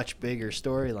into a much bigger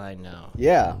storyline now.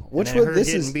 Yeah. Which Which one? her This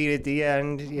getting is. beat at the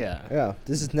end. Yeah. Yeah.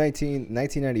 This is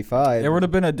 1995. There would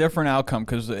have been a different outcome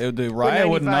because the riot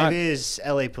would 95 not. is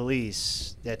L.A.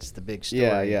 Police. That's the big story.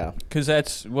 Yeah. Yeah. Because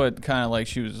that's what kind of like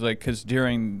she was like. Because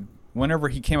whenever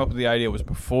he came up with the idea, it was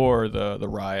before the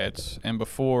riots and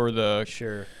before the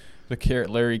Sure.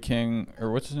 Larry King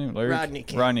or what's his name?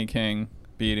 Rodney King.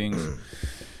 Beatings.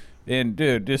 And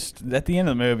dude, just at the end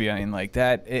of the movie, I mean, like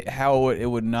that, it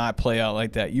would not play out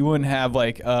like that. You wouldn't have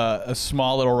like a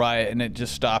small little riot and it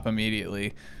just stop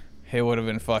immediately. It would have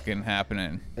been fucking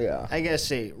happening. Yeah. I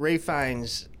guess Ray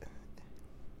Fiennes,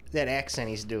 that accent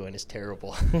he's doing is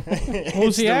terrible. What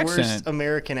was the the accent? worst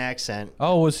American accent.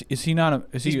 Oh, is he not?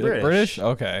 Is he He's British? British.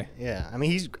 Okay. Yeah, I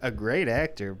mean he's a great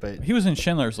actor, but He was in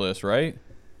Schindler's List, right?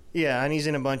 yeah, and he's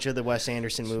in a bunch of the Wes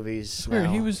Anderson movies. Weird.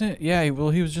 now. He was in. Yeah. He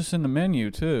was just in The Menu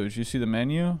too. Did you see The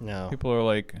Menu? No. People are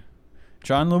like,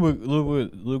 John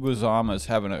Leguizamo's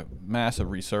having a massive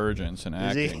resurgence in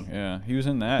Is he? acting. Yeah, he was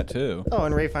in that too. Oh,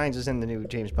 and Ray Fiennes is in the new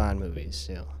James Bond movies.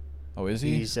 Yeah. Oh, is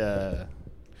he? He's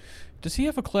Does he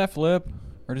have a cleft lip,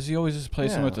 or does he always just play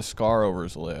someone with a scar over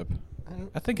his lip?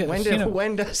 I think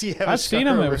when does he have I've a scar seen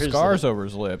him over with his scars lip? over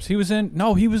his lips. He was in.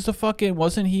 No, he was the fucking.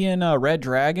 Wasn't he in Red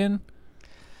Dragon?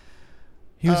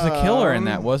 He was the killer in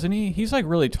that, wasn't he? He's like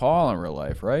really tall in real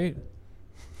life, right?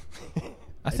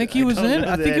 I think he was don't in. know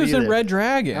I think that he was in either. Red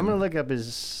Dragon. I'm gonna look up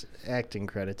his acting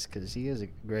credits because he is a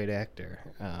great actor.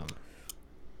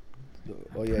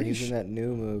 Oh yeah, he's in that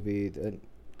new movie,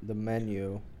 the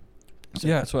Menu.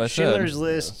 Yeah, that's what I said. Schindler's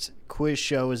List, Quiz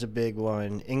Show is a big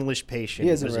one. English Patient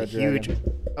He is in was a Red huge.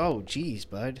 Dragon. Oh, jeez,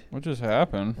 bud, What just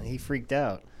happened? he freaked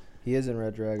out. He is in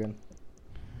Red Dragon.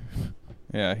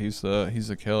 Yeah, he's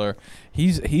the killer.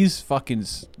 He's fucking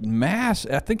mass.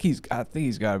 I think he's got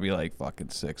to be like fucking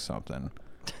 6 something.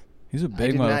 He's a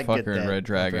big did not get motherfucker in that Red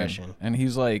Dragon, impression. and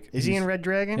he's like. Is he in Red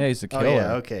Dragon? Yeah, he's the Oh killer.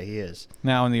 yeah, okay, he is.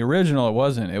 Now in the original, it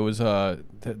wasn't. It was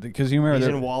because you remember He's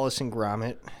there- in Wallace and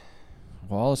Gromit.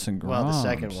 Wallace and Gromit. Well, the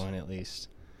second one at least.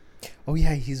 Oh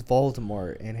yeah, he's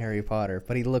Voldemort in Harry Potter,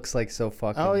 but he looks like so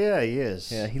fucking. Oh yeah, he is.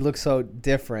 Yeah, he looks so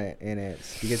different in it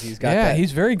because he's got. Yeah, that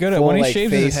he's very good at full, when he like,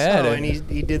 shaves face. his head. Oh, and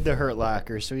he did the Hurt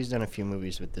Locker, so he's done a few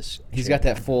movies with this. He's chick. got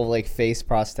that full like face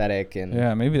prosthetic and.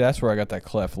 Yeah, maybe that's where I got that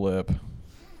cleft lip.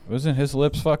 Wasn't his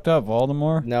lips fucked up,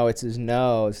 Voldemort? No, it's his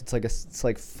nose. It's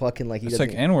like fucking like he. It's like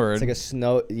doesn't- N-word. It's like a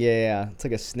snow. Yeah, it's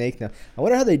like a snake nose. I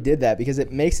wonder how they did that because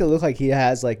it makes it look like he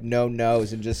has like no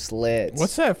nose and just slits.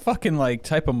 What's that fucking like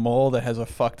type of mole that has a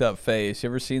fucked up face? You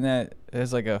ever seen that? It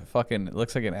has like a fucking. It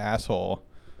looks like an asshole.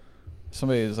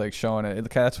 Somebody is like showing it.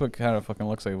 That's what kind of fucking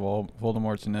looks like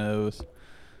Voldemort's nose.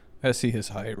 I gotta see his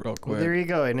height real Well, quick. there you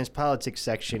go. In his politics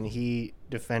section, he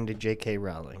defended J.K.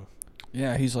 Rowling.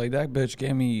 Yeah, he's like, that bitch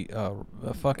gave me a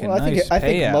fucking Well, nice I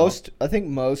think payout.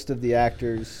 most of the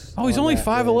actors. Oh, he's on only that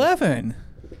 5'11".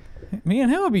 Me and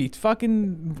him would be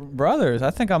fucking brothers. I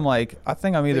think I'm either.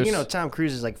 But, you know, Tom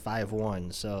Cruise is like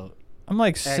 5'1", so I'm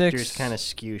like actors 6. kind of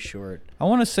skew short. I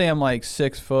want to say I'm like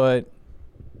 6 foot,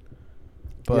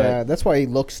 But yeah, that's why he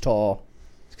looks tall.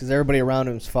 Because everybody around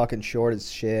him is fucking short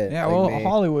as shit. yeah, like well, me.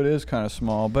 Hollywood is kind of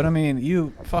small, but I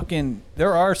mean,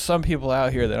 there are some people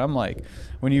out here that I'm like,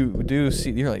 when you do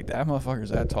see, you're like, that motherfucker's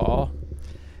that tall.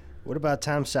 What about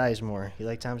Tom Sizemore? You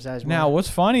like Tom Sizemore? Now, what's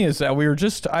funny is that we were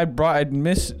just, I'd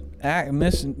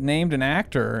misnamed an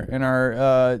actor in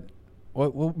our,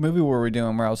 what movie were we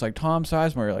doing where I was like, Tom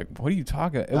Sizemore? You're like, what are you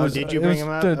talking about? Did you bring him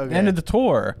up? The Okay. end of the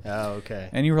tour. Oh, okay.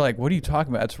 And you were like, "What are you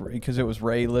talking about?" It's because it was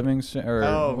Ray Livingston or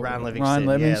Ron Livingston. Ron Yeah,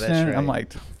 Livingston. that's right. I'm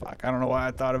like, "Fuck, I don't know why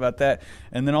I thought about that."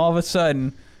 And then all of a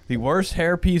sudden, the worst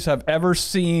hairpiece I've ever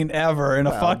seen ever in a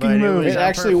Well, fucking but it movie. was It on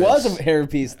actually purpose. was a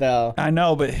hairpiece, though. I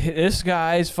know, but this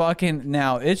guy's fucking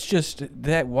now. It's just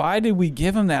that. Why did we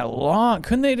give him that long?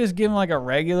 Couldn't they just give him like a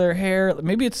regular hair?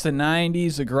 Maybe it's the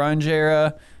 '90s, the grunge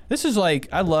era. This is like,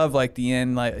 I love like the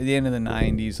end of the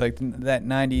 '90s, like that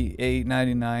 '98,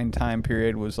 '99 time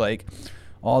period was like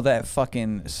all that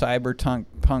fucking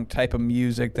cyberpunk type of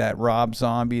music, that Rob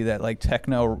Zombie, that like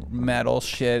techno metal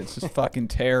shit. It's just fucking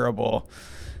terrible.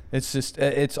 It's just,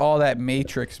 it's all that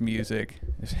Matrix music.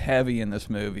 It's heavy in this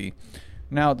movie.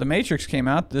 Now, The Matrix came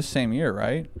out this same year,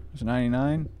 right? It was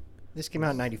 '99. This came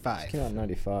out in '95. It came out in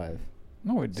 95.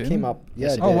 No, it It didn't. came up. Yeah,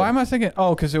 Yes, it it Oh, did. why am I thinking?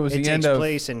 Oh, because it was It the end takes of.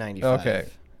 place in '95. Okay.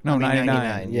 No, I mean,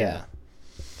 99. Yeah.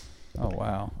 Oh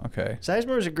wow. Okay.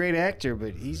 Sizemore's a great actor,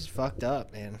 but he's fucked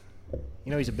up, man.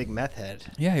 You know he's a big meth head.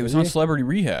 Yeah, he was Is on he? Celebrity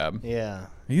Rehab. Yeah.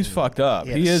 He's fucked up.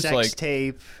 He had He a is sex like.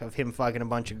 tape of him fucking a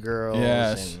bunch of girls.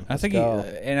 Yes, And I think go.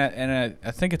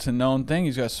 I think it's a known thing.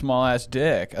 He's got a small ass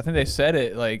dick. I think they said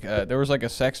it like there was like a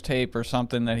sex tape or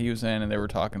something that he was in, and they were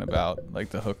talking about like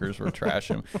the hookers were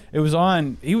trashing him. It was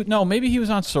on. Maybe he was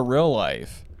on Surreal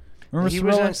Life. Remember he Surreal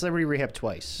was on Life? Celebrity Rehab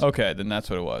twice. Okay, then that's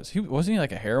what it was. Wasn't he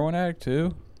like a heroin addict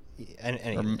too? And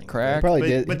anything. crack? He probably But,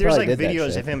 did. but he there's probably like did that videos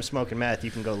shit. of him smoking meth.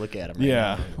 You can go look at him. Right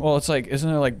Yeah. Well, it's like, isn't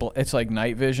there like it's like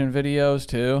night vision videos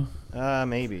too?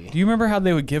 Maybe. Do you remember how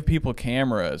they would give people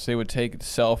cameras? They would take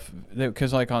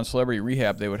because like on Celebrity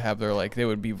Rehab, they would have their like they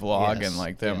would be vlogging Yes,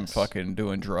 like them yes. fucking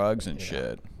doing drugs and Yeah.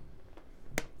 shit.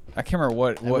 I can't remember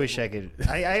what. I wish I could.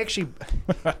 I actually,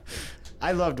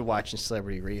 I loved watching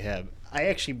Celebrity Rehab. I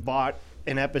actually bought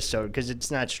an episode because it's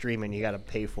not streaming. You got to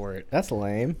pay for it. That's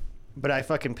lame. But I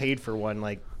fucking paid for one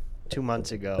like 2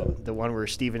 months ago. The one where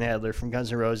Steven Adler from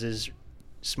Guns N' Roses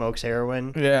smokes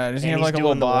heroin. Yeah, does he and have he's like a doing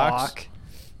little the box? walk,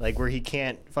 like where he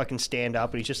can't fucking stand up,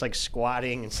 but he's just like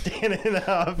squatting and standing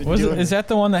up. And Is that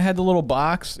the one that had the little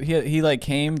box? He like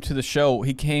came to the show.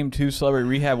 He came to Celebrity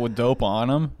Rehab with dope on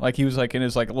him. Like he was like in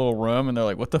his like little room, and they're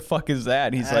like, "What the fuck is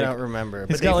that?" And he's I like, don't remember.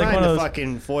 he's But they got, like, find one the of those-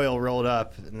 fucking foil rolled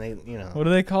up, and they, "What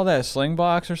do they call that? A sling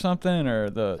box or something?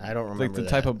 Or the I don't like remember the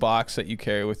type that. of box that you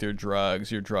carry with your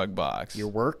drugs, your drug box. your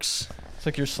works It's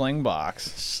like your sling box."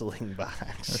 sling Or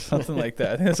box. something like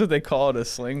that. That's what they call it, a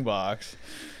sling box.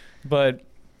 But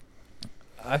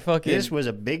I fucking This was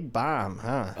a big bomb,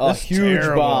 huh? A That's huge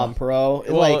terrible. bomb, bro.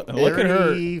 Well, Like, look at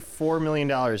her. $34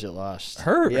 million it lost.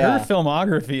 her Yeah.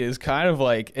 filmography is kind of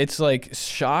like, it's like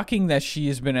shocking that she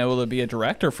has been able to be a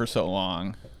director for so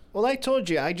long. Well, I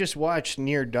told you, I just watched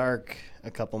Near Dark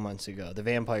a couple months ago, the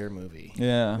vampire movie.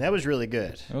 Yeah, That was really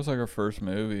good. that was like her first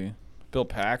movie. Bill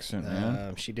Paxton,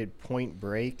 man. She did Point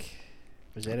Break.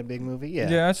 Was that a big movie? Yeah.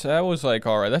 Yeah, that was like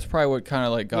all right. That's probably what kind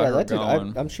of like got yeah, her that did.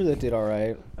 going. I'm sure that did all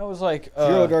right. That was like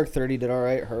Zero Dark 30 did all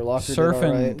right. Her Locker did all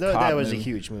Surfing- right. That was a Cop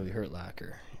huge movie, Hurt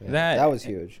Locker. Yeah. That was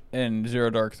huge. And Zero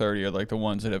Dark 30 are like the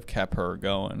ones that have kept her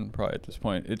going probably at this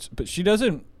point. But she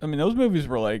doesn't. I mean, those movies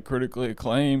were like critically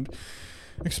acclaimed,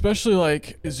 especially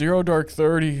like Zero Dark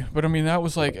 30. But I mean, that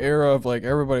was like era of like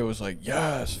everybody was like,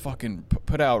 yes, fucking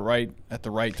put out right at the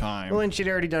right time. Well, and she'd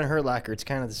already done Hurt Locker. It's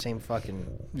kind of the same fucking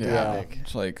yeah, topic.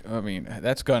 it's like, I mean,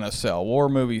 that's gonna sell. War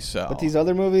movies sell. But these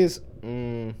other movies,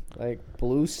 like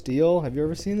Blue Steel, have you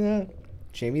ever seen that?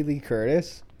 Jamie Lee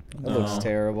Curtis? That looks No.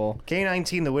 terrible.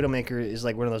 K-19, The Widowmaker is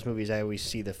like one of those movies I always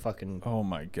see the fucking Oh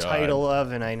my god. title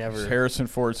of, and I never. It's Harrison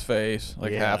Ford's face,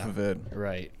 like Yeah. half of it.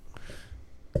 Right.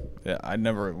 Yeah, I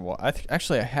never.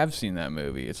 Actually, I have seen that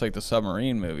movie. It's like the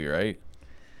submarine movie, right?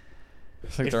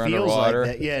 It's like It they're feels underwater.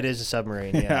 like that. Yeah, it is a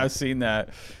submarine. Yeah, Yeah. I've seen that.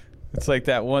 It's like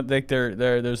that one. Like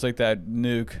there's like that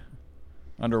nuke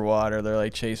underwater. They're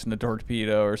like chasing the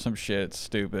torpedo or some shit. It's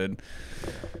stupid.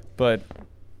 But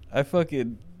I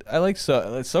like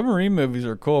submarine movies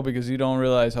are cool because you don't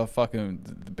realize how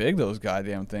fucking big those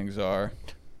goddamn things are.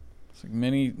 It's like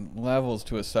many levels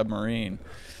to a submarine.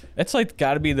 It's like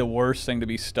got to be the worst thing to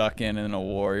be stuck in a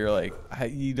war. You're like,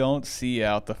 you don't see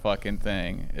out the fucking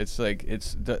thing. It's like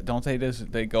don't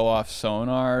they go off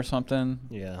sonar or something?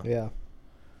 Yeah. Yeah.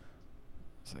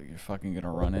 It's like you're fucking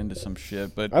gonna run into some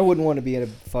shit. But I wouldn't want to be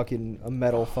in a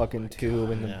metal fucking tube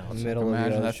in the middle of the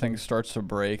imagine ocean. that thing starts to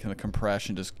break and the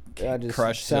compression just Just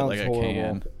crushes it sounds like a horrible.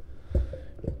 can.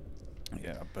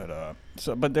 Yeah,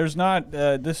 but there's not.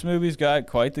 This movie's got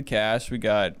quite the cast. We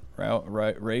got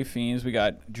Ray Fiennes. We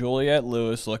got Juliette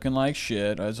Lewis looking like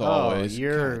shit as always.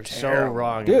 You're God, so terrible.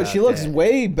 wrong. Dude, about she looks that.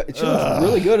 she looks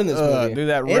really good in this movie. Dude,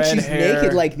 that and red she's hair.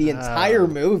 naked like the entire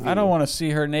movie. I don't want to see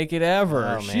her naked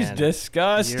ever. Oh, She's man.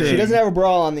 disgusting. She doesn't have a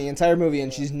bra on the entire movie,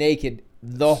 and she's naked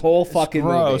the whole fucking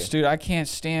gross, movie. dude. I can't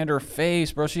stand her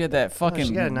face, bro. She had that fucking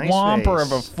she got a nice whomper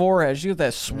face. of a forehead. She got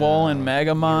that swollen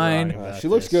mega mind. wrong. She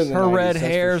looks good in the Her 90s, red that's for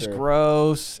hair's sure.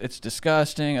 gross. It's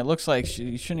disgusting. It looks like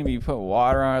she shouldn't even be putting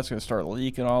water on it. It's gonna start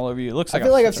leaking all over you. It looks I like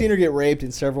feel like I've seen her get raped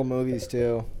in several movies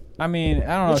too. I mean, I don't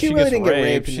know. Well, if she she really gets didn't get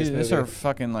raped. raped in this It's her movie.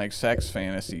 fucking like sex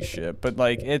fantasy shit. But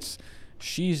like,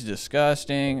 she's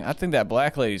disgusting. I think that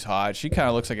black lady's hot. She kind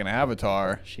of looks like an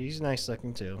avatar. She's nice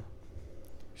looking too.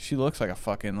 She looks like a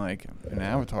fucking like an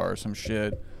avatar or some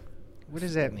shit. What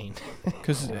does that mean?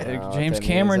 Because I don't know what James that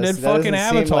Cameron means. did That fucking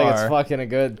doesn't seem like it's Avatar. fucking a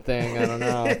good thing. I don't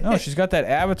know. No, she's got that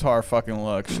Avatar fucking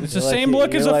look. It's the You're like- same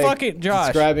look as you're a like fucking Josh.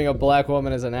 Describing a black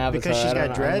woman as an avatar. Because she's I don't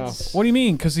got know. I don't know. dreads. What do you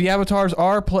mean? Because the avatars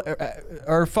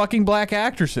are fucking black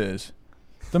actresses.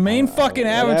 The main fucking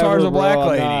avatar is a Whatever, black bro,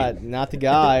 lady. I'm not the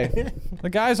guy. The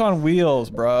guy's on wheels,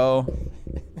 bro.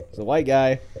 He's a white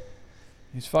guy.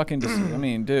 He's fucking. I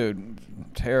mean, dude,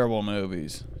 terrible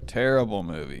movies. Terrible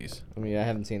movies. I mean, I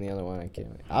haven't seen the other one.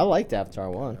 I liked Avatar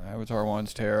 1. Avatar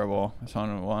 1's terrible. It's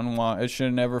on one. It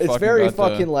should never. It's fucking very got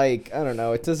fucking the, like, I don't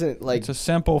know. It doesn't like It's a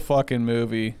simple fucking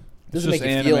movie. doesn't it's make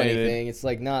just you feel animated. anything. It's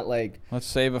like not like, Let's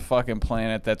save a fucking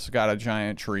planet that's got a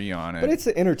giant tree on it. but it's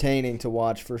entertaining to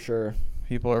watch for sure.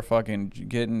 People are fucking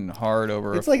getting hard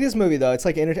over. It's like this movie though. It's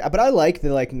like but I like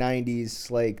the like 90s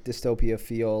like dystopia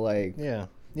feel. Like Yeah.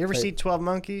 You ever Like- see 12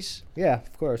 Monkeys? yeah,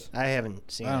 of course. I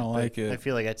haven't seen it. I don't but like it. I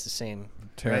feel like that's the same.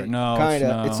 right? No, Kind of.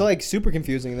 no. It's like super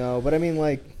confusing though. But I mean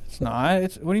like It's not.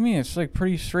 It's what do you mean? It's like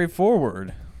pretty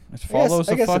straightforward. It follows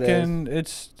I the guess it is. fucking.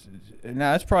 It's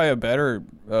it's probably a better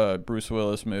Bruce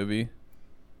Willis movie.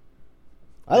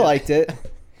 I liked it.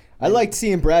 I liked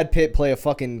seeing Brad Pitt play a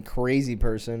fucking crazy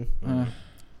person.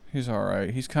 He's all right.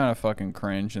 He's kind of fucking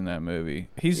cringe in that movie.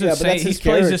 He's Yeah, the but same. that's He his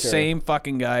plays the character. same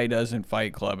fucking guy he does in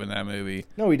Fight Club in that movie.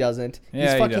 No, he doesn't. Yeah,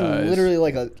 He's he fucking does. literally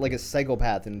like a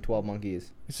psychopath in 12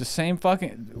 Monkeys. It's the same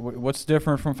fucking. What's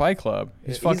different from Fight Club?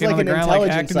 He's fucking like on the an ground like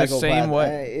intelligent acting the same psychopath.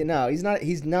 way. No, he's not.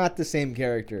 He's not the same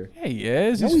character. Yeah, he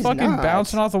is. No, he's he's fucking not.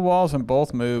 bouncing off the walls in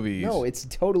both movies. No, it's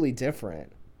totally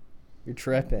different. You're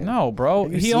tripping. No, bro.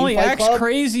 Have you He seen only Fight acts Club?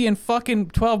 crazy in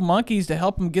fucking 12 Monkeys to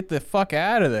help him get the fuck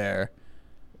out of there.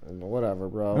 Whatever,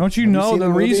 bro. Don't you Have know seen the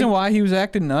movie? reason why he was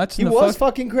acting nuts? He in the was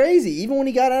fucking crazy. Even when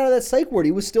he got out of that psych ward,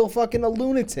 he was still fucking a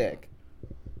lunatic.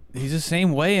 He's the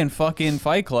same way in fucking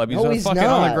Fight Club. He's, No, he's fucking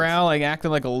on the not. ground, like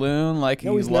acting like a loon, like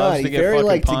No, he he's loves not. to He's get very fucking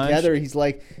like punched. together. He's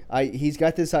like, he's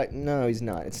got this. No, he's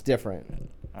not. It's different.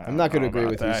 I'm not going to agree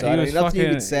with you. So He was nothing you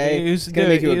fucking- can say. he was- It's gonna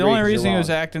make you the agree only 'cause you're reason he was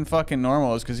wrong. acting fucking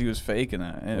normal is because he was faking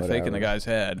that and faking the Whatever. guy's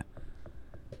head.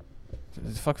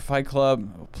 Fuck Fight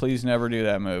Club. Please never do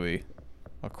that movie.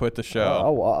 I'll quit the show.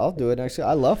 I'll do it next year.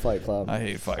 I love Fight Club. I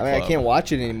hate Fight I mean, Club. I can't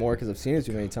watch it anymore because I've seen it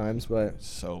too many times. But It's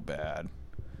so bad.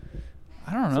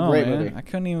 I don't It's a know, great man. movie. I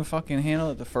couldn't even fucking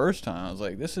handle it the first time. I was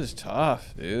like, this is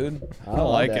tough, dude. I I don't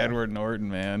love like that. Edward Norton,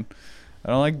 man. I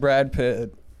don't like Brad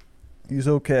Pitt. He's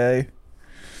okay.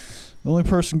 The only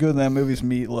person good in that movie is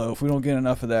Meatloaf. We don't get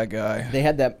enough of that guy. they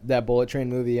had that Bullet Train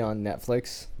movie on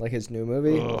Netflix, like his new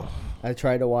movie. Ugh. I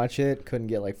tried to watch it, couldn't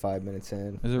get like 5 minutes in.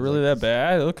 Is it I was really like, that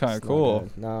bad? They look kind of it's not cool.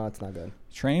 good. No, it's not good.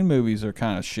 Train movies are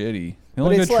kind of shitty. The But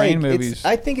only good it's train like, movies.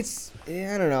 I think it's.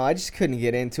 I don't know. I just couldn't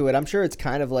get into it. I'm sure it's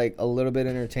kind of like a little bit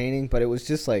entertaining, but it was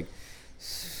just like.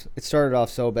 It started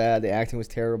off so bad. The acting was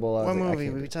terrible. I was What like, I movie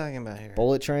can't were do we it. talking about here?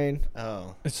 Bullet Train.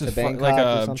 Oh. It's to just Bangkok like or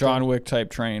a something? John Wick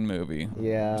type train movie.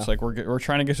 Yeah. It's like we're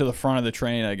trying to get to the front of the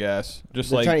train, I guess.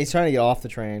 Just They're like he's trying to get off the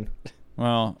train.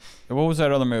 Well, what was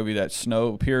that other movie? That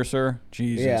Snowpiercer?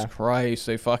 Jesus Yeah. Christ,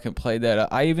 they fucking played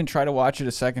that. I even tried to watch it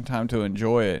a second time to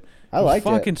enjoy it. I It was liked it.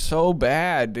 fucking so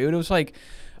bad, dude. It was like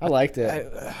I liked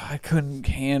it. I couldn't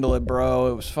handle it, bro.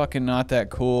 It was fucking not that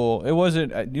cool. It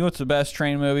wasn't. You know what's the best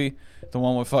train movie? The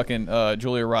one with fucking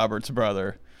Julia Roberts'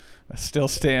 brother. I still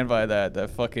stand by that.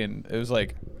 That fucking. It was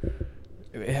like.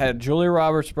 It had Julia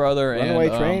Roberts' brother Runaway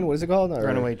and Train. What is it called? Or-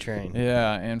 Runaway Train.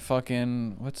 Yeah, and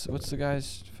fucking what's the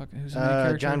guy's fucking who's the main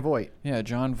character? John Voight. Yeah,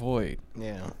 John Voight.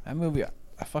 Yeah. That movie,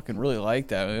 I fucking really liked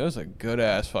that. It was a good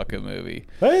ass fucking movie.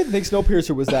 I didn't think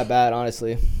Snowpiercer was that bad,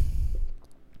 honestly.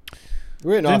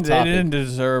 We're getting off They topic. didn't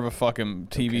deserve a fucking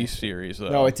TV series though.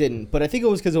 No, it didn't. But I think it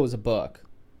was because it was a book.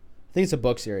 I think it's a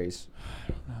book series.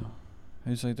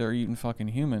 It's like they're eating fucking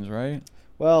humans, right?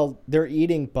 Well, they're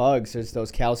eating bugs. There's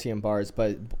those calcium bars,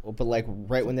 but like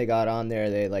right when they got on there,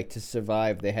 they like to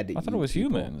survive. They had to. I thought eat it was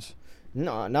people. humans.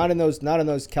 No, not in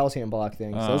those calcium block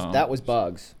things. Oh. That was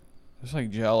bugs. It's like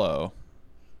Jello.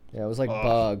 Yeah, it was like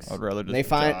bugs. I'd rather just They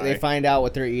die. find out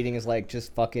what they're eating is like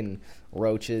just fucking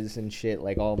roaches and shit,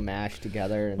 like all mashed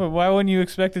together. And But why wouldn't you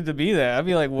expect it to be that? I'd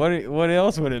be like, what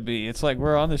else would it be? It's like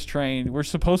we're on this train. We're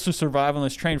supposed to survive on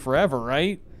this train forever,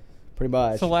 right? pretty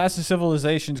much. It's the last of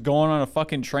civilizations going on a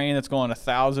fucking train that's going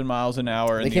 1,000 miles an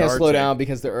hour. They in the can't slow Arctic. down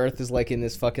because the Earth is like in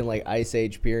this fucking like ice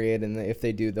age period, and if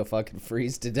they do, they'll fucking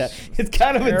freeze to death. It's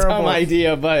kind of a dumb Terrible.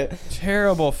 idea, but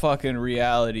Terrible fucking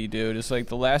reality, dude. It's like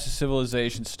the last of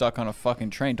civilization stuck on a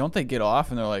fucking train. Don't they get off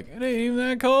and they're like, it ain't even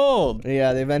that cold.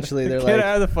 yeah, they eventually they're Get like,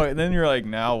 out of the fuck. And then you're like,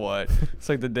 now what? It's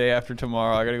like the day after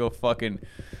tomorrow. I gotta go fucking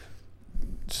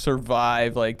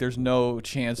survive. Like, there's no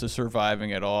chance of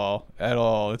surviving at all. At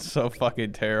all. It's so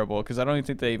fucking terrible. Because I don't even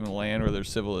think they even land where there's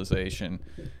civilization.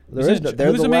 there is no, they're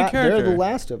who's the the main They're character? the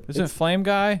last of. Is it Flame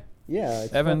Guy? Yeah,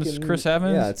 it's Evans? fucking- Chris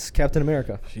Evans? Yeah, it's Captain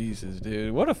America. Jesus,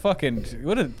 dude. What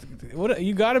a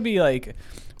you gotta be like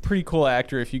pretty cool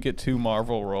actor if you get 2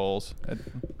 Marvel roles.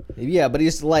 Yeah, but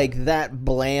he's like that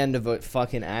bland of a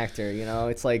fucking actor, you know?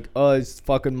 It's like, oh, he's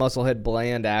fucking musclehead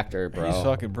bland actor, bro. He's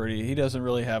fucking pretty. He doesn't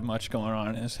really have much going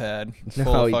on in his head. It's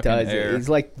full No, of he fucking does. air. He's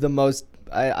like the most.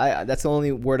 I that's the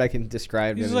only word I can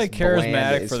describe him. He's is like bland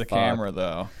charismatic as for the fuck. camera,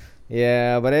 though.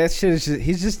 Yeah, but it's just,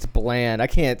 he's just bland. I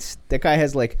can't. That guy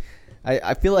has like,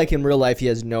 I feel like in real life he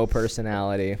has no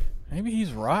personality. Maybe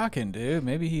he's rocking, dude.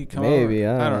 Maybe he come Maybe,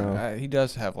 over. I don't know. He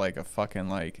does have like a fucking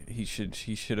like he should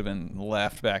have been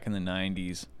left back in the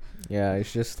 90s. Yeah,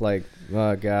 it's just like,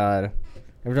 oh god.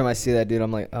 Every time I see that dude,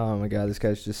 I'm like, oh my god, this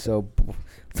guy's just so.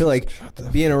 I feel like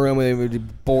being in a room with him would be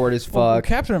bored as Well, fuck.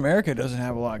 Captain America doesn't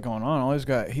have a lot going on.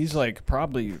 All he's like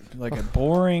probably like a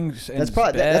boring. That's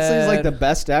probably that's like the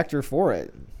best actor for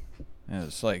it. And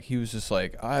it's like he was just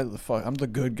like I'm the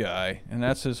good guy, and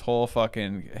that's his whole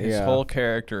fucking Yeah. whole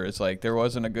character. Is like there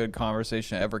wasn't a good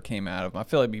conversation that ever came out of him. I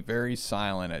feel like I'd be very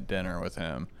silent at dinner with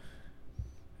him.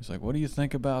 He's like, "What do you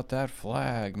think about that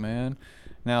flag, man?"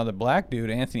 Now the black dude,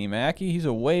 Anthony Mackie, he's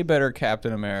a way better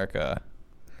Captain America.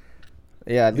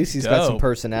 Yeah, at least he's got some Dope.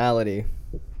 personality.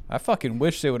 I fucking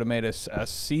wish they would have made a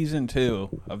season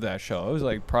 2 of that show. It was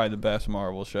like probably the best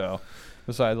Marvel show,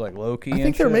 besides like Loki. I and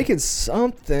think they're shit. making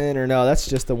something, or no, that's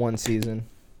just the one season.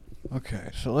 Okay,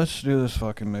 so let's do this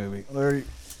fucking movie. Larry,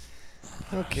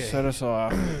 Okay. set us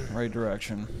off right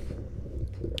direction.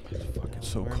 It's fucking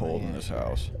so Where am cold I in at this here?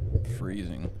 house.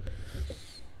 Freezing.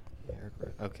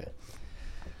 Okay.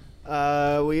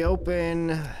 We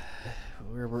open.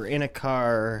 We're in a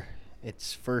car.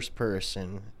 It's first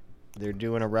person. They're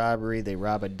doing a robbery. They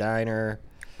rob a diner,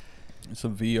 It's a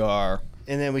VR.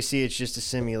 and then we see it's just a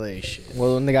simulation.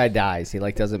 Well, when the guy dies, he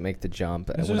like doesn't make the jump.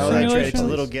 Is it When a Oh, the- that's right. simulation? It's a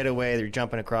little getaway. They're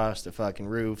jumping across the fucking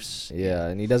roofs. Yeah,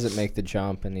 and he doesn't make the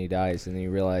jump, and he dies, and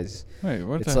you realize, Wait,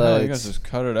 what It's, the hell? You it's- guys just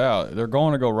cut it out. They're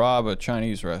going to go rob a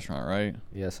Chinese restaurant, right?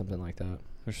 yeah, something like that.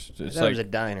 It's That like was a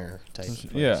diner type. it's-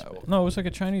 place. yeah. No, it was like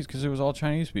a Chinese because it was all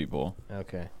Chinese people.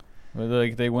 Okay. But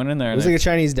like they went in there It and was they, like a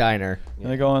Chinese diner.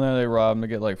 and they go in there, they rob them, they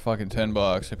get like fucking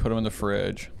 $10. They put them in the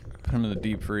fridge, put them in the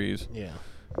deep freeze. Yeah.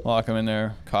 Lock them in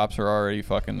there. Cops are already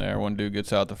fucking there. One dude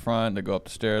gets out the front. They go up the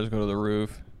stairs, go to the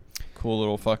roof. Cool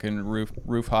little fucking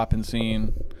roof hopping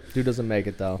scene. Dude doesn't make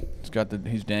it though.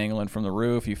 He's dangling from the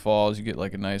roof. He falls. You get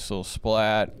like a nice little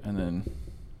splat, and then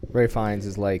Ray Fiennes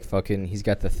is like fucking. He's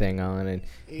got the thing on, and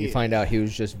you Yeah. find out he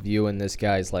was just viewing this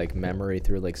guy's like memory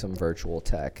through like some virtual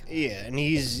tech. Yeah, and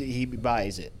he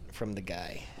buys it from the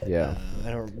guy. Yeah.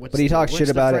 I don't. What's But he talks what's shit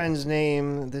the about it. friend's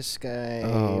name? This guy.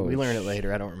 Oh, we learn it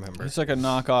later. I don't remember. it's like a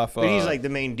knockoff. But he's like the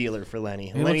main dealer for Lenny.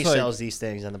 he Lenny looks like- sells these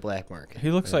things on the black market. he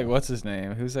looks like what's his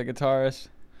name? Who's that guitarist?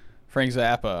 Frank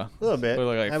Zappa. A little bit.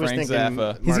 Look like I was Frank thinking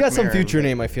Zappa. He's Mark got some Maron, future but-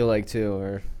 name, I feel like too,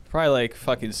 or Probably like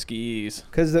fucking skis.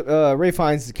 because Ray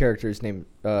Fiennes' character is named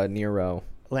Nero.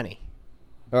 Lenny.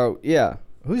 Oh yeah,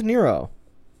 who's Nero?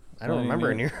 I don't Lenny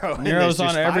remember Nero. Nero. And Nero's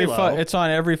there's on every Philo. it's on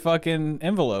every fucking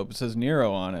envelope. It says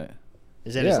Nero on it.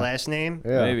 Is that his Yeah. last name?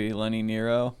 Yeah, Maybe Lenny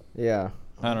Nero. Yeah,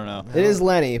 I don't know. it is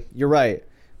Lenny. You're right,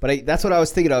 but that's what I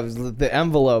was thinking of. Is the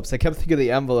envelopes. I kept thinking of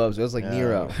the envelopes. It was like Oh.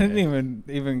 Nero. I didn't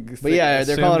even. But yeah,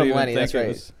 they're assume calling to him even Lenny, think that's it right.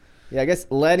 was- Yeah, I guess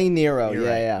Lenny Nero. You're Yeah,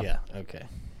 right. yeah. Yeah. Okay.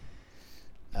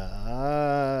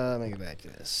 Let me get back to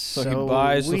this. So he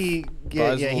buys the we f- get,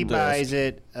 buys the yeah, he little buys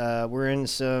disc. it. We're in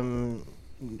some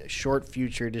short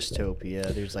future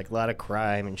dystopia. There's like a lot of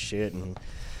crime and shit, and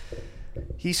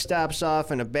he stops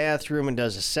off in a bathroom and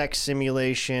does a sex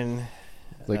simulation.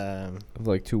 Like- Um, Of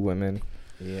like 2 women.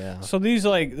 Yeah. So these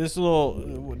like this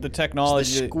little the technology.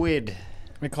 It's the squid.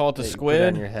 We call it the that you squid put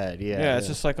on your head. Yeah. Yeah, it's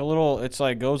just like a little. It's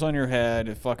like goes on your head.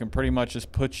 It fucking pretty much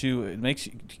just puts you. It makes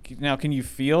you. Now, can you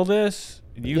feel this?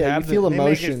 Do you Yeah, have you feel They make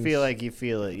emotions. it feel like you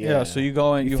feel it. Yeah. So you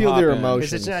go in. You You feel hop their in.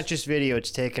 emotions. Because it's not just video; it's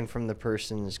taken from the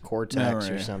person's cortex Memory.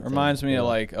 or something. Reminds me Yeah. of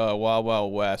like Wild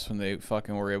Wild West when they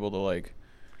fucking were able to like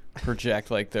project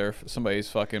like their somebody's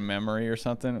fucking memory or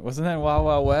something. Wasn't that Wild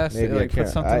Wild West? Maybe They, like I can't.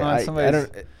 put something on somebody's. I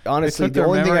don't. Honestly, took the their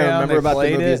only thing memory I out and remember they about the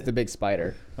played movie is it. the big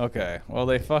spider. Okay, well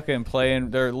they fucking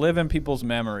they're living people's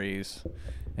memories,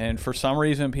 and for some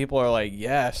reason people are like,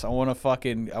 yes, I want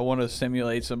to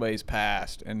simulate somebody's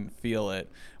past and feel it,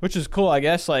 which is cool. I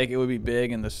guess like it would be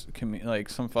big in this like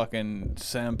some fucking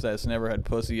simp that's never had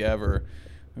pussy ever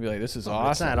would be like, this is Well,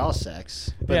 awesome. It's not all sex.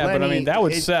 Yeah, but I mean that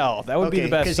would sell. That would be the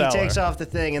best because seller. he takes off the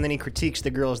thing and then he critiques the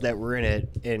girls that were in it,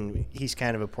 and he's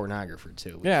kind of a pornographer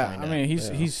too. we Yeah, find I out. mean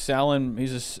he's selling.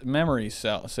 He's a memory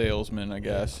salesman, I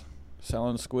guess,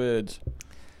 selling squids.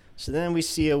 So then we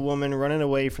see a woman running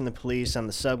away from the police on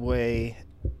the subway.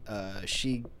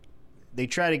 They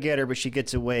try to get her, but she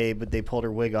gets away, but they pulled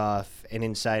her wig off, and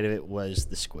inside of it was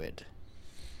the squid.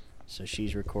 So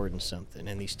she's recording something,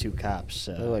 and these two cops,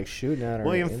 They're like shooting at her.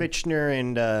 William and- Fichtner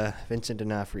and Vincent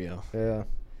D'Onofrio. Yeah.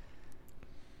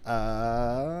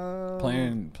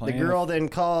 Playing The girl then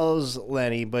calls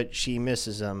Lenny, but she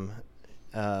misses him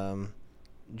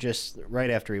just right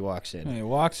after he walks in. And he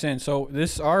walks in. So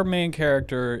our main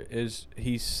character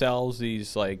he sells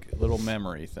these like little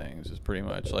memory things. Is pretty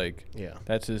much like Yeah.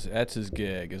 that's his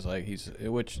gig. Is like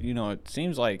which it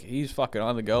seems like he's fucking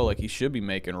on the go. Like he should be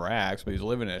making racks, but he's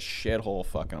living in a shithole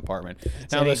fucking apartment.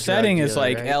 Now any the setting drug is dealer,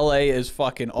 like right? L.A. is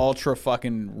fucking ultra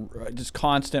fucking just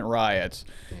constant riots.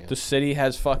 The city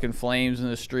has fucking flames in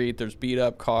the street. There's beat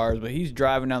up cars, but he's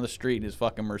driving down the street in his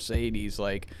fucking Mercedes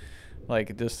like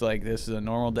this is a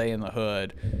normal day in the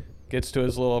hood. Gets to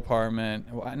his little apartment.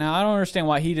 Now I don't understand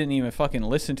why he didn't even fucking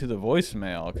listen to the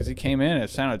voicemail, because he came in, it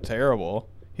sounded terrible.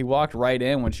 He walked right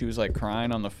in when she was like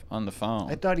crying on the phone.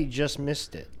 I thought he just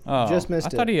missed it. Oh, Just missed I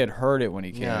thought it. he had heard it when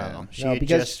he came No, in. she No, had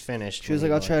because just finished. She was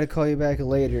when like, he "I'll try to call you back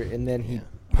later," and then he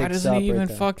picks Why doesn't up he even right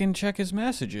then. fucking check his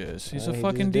messages? He's a He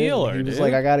fucking just did. dealer. He was dude.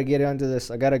 like, "I gotta get onto this.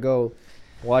 I gotta go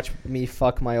watch me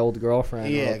fuck my old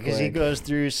girlfriend." Yeah, real because he quick." goes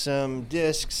through some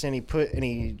discs and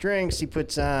he drinks. He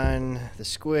puts on the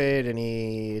squid and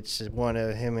it's one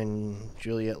of him and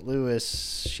Juliette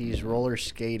Lewis. She's roller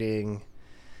skating.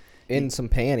 in some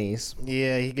panties.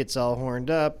 Yeah, he gets all horned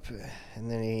up, and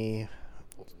then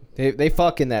They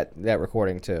fuck in that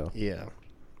recording too.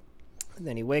 and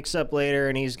then he wakes up later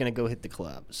and he's gonna go hit the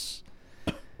clubs.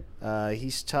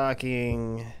 He's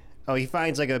talking. Oh, he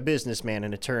finds like a businessman,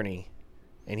 an attorney,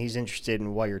 and he's interested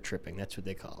in wire tripping. That's what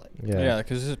they call it. yeah,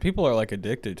 because people are like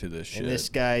addicted to this shit. And this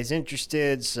guy's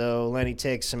interested, so Lenny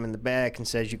takes him in the back and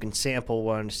says you can sample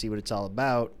one to see what it's all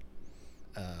about.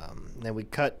 Then we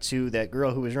cut to that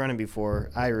girl who was running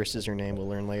before. Iris is her name, we'll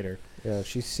learn later. Yeah,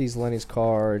 she sees Lenny's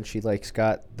car and she like's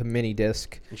got the mini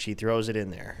disc. And she throws it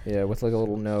in there. Yeah, with like a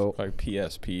little note. like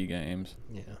PSP games.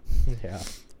 Yeah.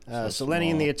 Yeah. So Lenny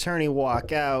and the attorney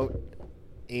walk out,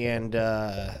 and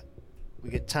we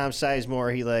get Tom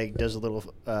Sizemore. He like does a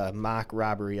little mock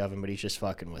robbery of him, but he's just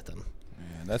fucking with him. Yeah,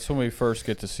 that's when we first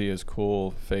get to see his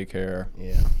cool fake hair.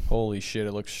 Yeah. Holy shit,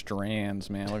 it looks strands,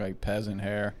 man. It looked like peasant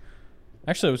hair.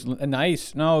 Actually, it was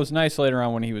nice. No, it was nice later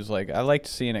on when he was like, I liked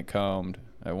seeing it combed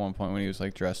at one point when he was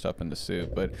like dressed up in the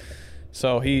suit. But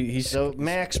so he's So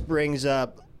Max brings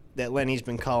up that Lenny's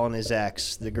been calling his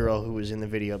ex, the girl who was in the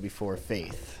video before,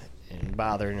 Faith, and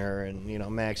bothering her. And,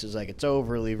 Max is like, it's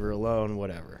over, leave her alone,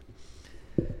 whatever.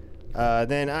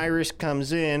 Then Iris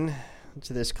comes in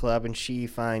to this club, and she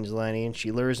finds Lenny, and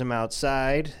she lures him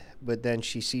outside, but then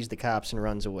she sees the cops and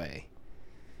runs away.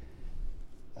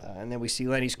 And then we see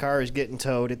Lenny's car is getting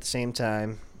towed at the same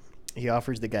time. He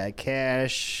offers the guy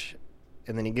cash,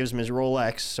 and then he gives him his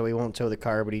Rolex, so he won't tow the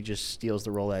car, but he just steals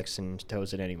the Rolex and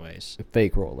tows it anyways.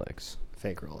 Fake Rolex.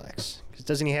 Fake Rolex. 'Cause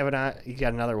doesn't he have it on? He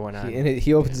got another one on.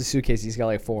 He opens the suitcase. He's got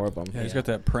like 4 of them. yeah, he's got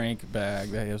that prank bag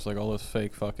that he has like all those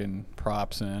fake fucking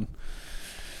props in.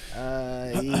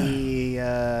 He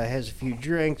has a few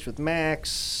drinks with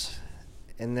Max,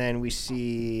 and then we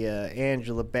see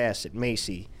Angela Bassett,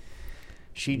 Macy.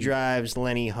 She drives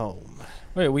Lenny home.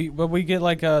 Wait, we get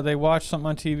like they watch something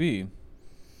on TV.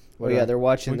 Well, yeah, they're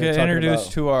watching. We they're get talking introduced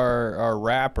about- to our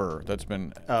rapper that's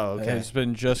been has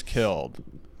been just killed.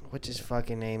 What's his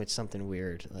fucking name? It's something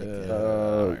weird. Like I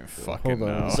don't fucking hold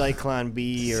on. know. Zyklon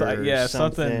B or yeah,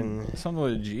 something. something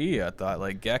with a G. I thought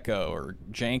like Gecko or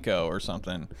Janko or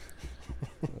something.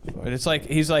 But it's like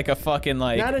he's like a fucking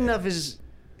like Not enough is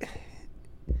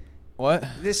What?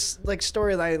 This like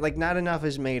storyline, like not enough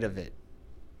is made of it.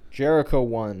 Jericho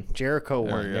won. Jericho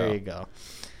There won. you There go. you go.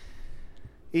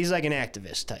 He's like an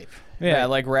activist type. Yeah, Right.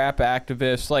 like rap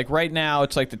activists. Like right now,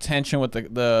 it's like the tension with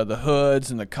the hoods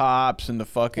and the cops and the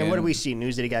fucking. And what do we see?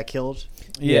 News that he got killed?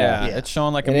 Yeah, Yeah. it's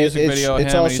showing like a And music it's- video of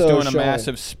it's him, and he's also doing a showing-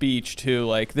 massive speech too.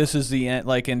 Like this is the end.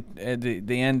 Like in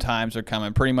the end times are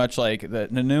coming. Pretty much like the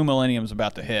new millennium's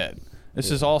about to hit. This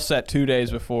is all set 2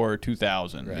 days before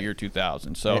 2000, the year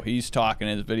 2000. So he's talking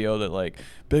in his video that like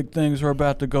big things are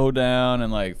about to go down,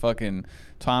 and like fucking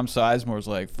Tom Sizemore's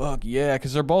like fuck yeah,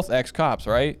 because they're both ex-cops,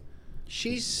 right?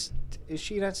 Is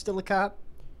she not still a cop?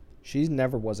 She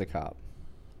never was a cop.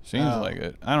 Seems Oh. like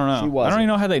it. I don't know. She I wasn't. don't even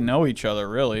know how they know each other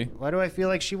really. Why do I feel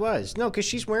like she was? No, because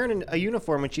she's wearing a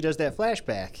uniform when she does that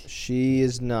flashback. She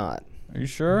is not. Are you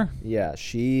sure? Yeah,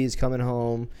 she's coming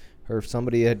home.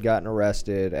 Somebody had gotten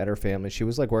arrested at her family. She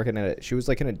was like working at it. She was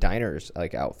like in a diner's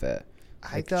like outfit.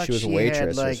 I Like, thought she was a had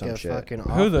waitress or like some a shit. fucking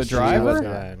Who, the office driver? she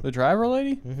was on. The driver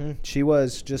lady? She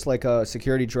was just like a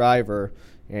security driver,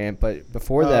 but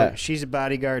before Oh, that, she's a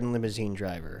bodyguard and limousine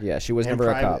driver. yeah, she was And never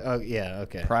a private- cop. Oh, yeah,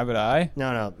 okay. Private Eye?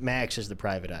 No, Max is the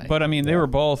private eye. But I mean, they were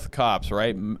both cops,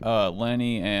 right?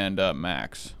 Lenny and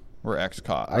Max were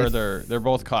ex-cops, or they're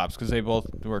both cops because they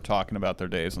both were talking about their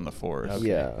days on the force.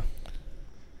 Yeah,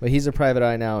 but he's a private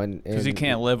eye now, and Because he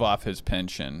can't live off his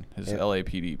pension, his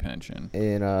LAPD pension.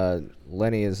 And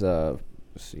Lenny is what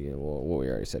we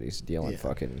already said. He's dealing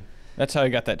fucking. That's how he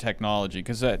got that technology.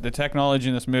 Because the technology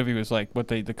in this movie was like what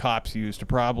the cops used to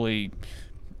probably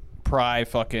pry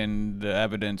fucking the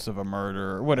evidence of a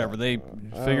murder or whatever. They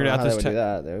figured out this. They would do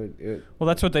that. They would, Well,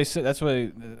 that's what they said. That's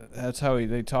how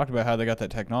they talked about how they got that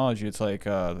technology. It's like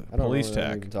I don't police remember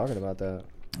them tech. even talking about that.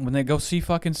 When they go see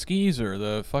fucking Skeezer,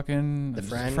 the fucking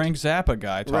friend? Frank Zappa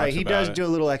guy talks right, he about does it, do a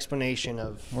little explanation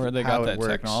of where they how got it that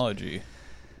works. technology.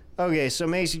 Okay, so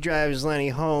Macy drives Lenny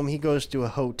home. He goes to a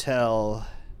hotel.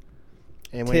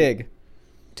 And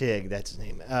Tig, that's his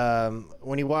name.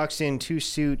 When he walks in, 2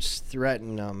 suits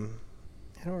threaten him.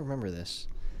 I don't remember this.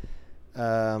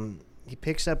 He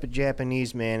picks up a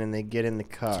Japanese man and they get in the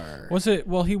car. Was it?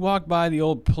 Well, he walked by the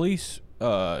old police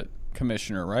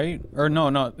commissioner, right? Or no,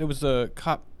 it was the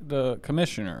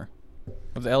commissioner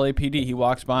of the LAPD. He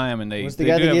walks by him and they. It was the they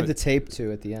guy do they have gave a- the tape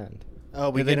to at the end. Oh,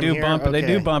 we Yeah, they get do him here? bump. They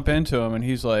do Okay. bump into him, and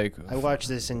he's like, I watched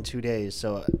this in 2 days,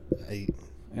 so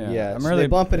Yeah, I'm so really they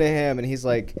bump into him, and he's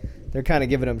like, they're kind of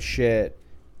giving him shit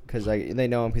because they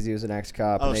know him because he was an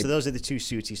ex-cop. Oh, and so those are the 2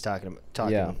 suits he's talking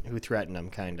Yeah. who threatened him,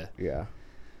 kind of. yeah.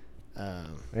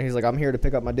 And he's like, I'm here to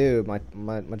pick up my dude, my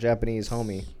Japanese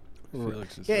homie.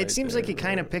 Felix is Yeah, right it seems there. like he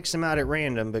kind of picks him out at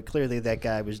random, but clearly that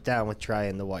guy was down with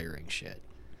trying the wiring shit.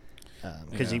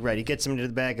 Because he gets him to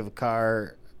the back of a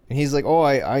car. And he's like, oh,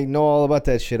 I know all about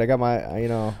that shit. I got my,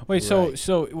 Wait,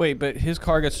 wait, but his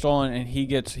car gets stolen, and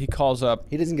he calls up.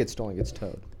 He doesn't get stolen, he gets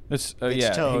towed. This, It's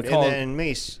yeah, towed, he calls. and then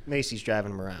Macy's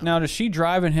driving him around. Now, is she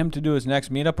driving him to do his next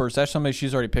meetup, or is that somebody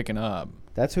she's already picking up?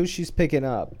 That's who she's picking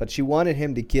up. But she wanted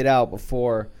him to get out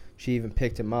before she even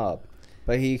picked him up.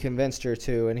 But he convinced her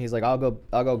to, and he's like, I'll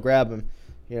go grab him.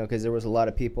 Because there was a lot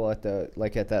of people at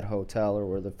that hotel or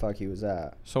where the fuck he was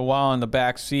at. So while in the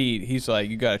back seat, he's like,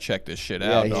 "You gotta check this shit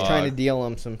Yeah, out, he's dog." trying to deal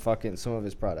him some of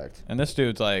his product. And this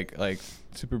dude's like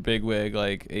super bigwig,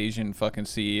 like Asian fucking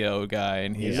CEO guy,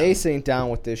 and he's Mace ain't down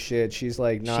with this shit. She's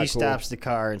like, not She cool. stops the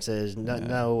car and says,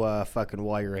 no fucking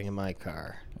wiring in my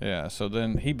car. yeah. So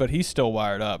then he's still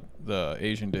wired up, the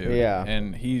Asian dude. Yeah.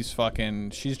 And she's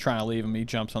trying to leave him. He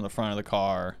jumps on the front of the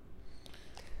car.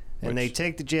 And they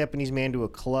take the Japanese man to a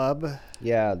club.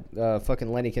 Yeah,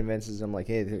 fucking Lenny convinces him like,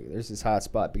 hey, there's this hot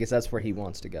spot because that's where he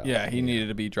wants to go. Yeah, he needed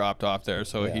to be dropped off there,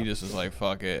 so he Yeah. just is like,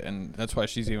 fuck it. And that's why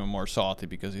she's even more salty,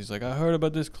 because he's like, I heard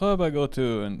about this club I go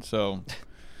to. And so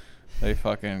they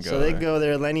fucking go So they there. go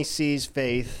there. Lenny sees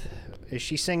Faith. Is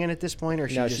she singing at this point, or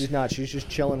No, she's not. She's just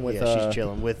chilling with. she's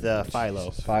chilling with Philo.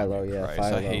 Philo, yeah, Christ,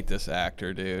 Philo. I hate this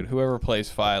actor, dude. Whoever plays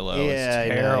Philo Yeah, is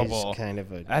I know, terrible. he's kind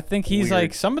of a I think he's weird-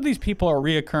 like, some of these people are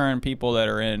reoccurring people that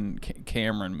are in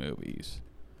Cameron movies,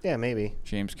 Yeah, maybe.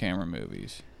 James Cameron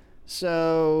movies.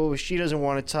 So she doesn't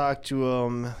want to talk to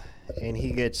him, and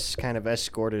he gets kind of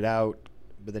escorted out,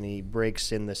 but then he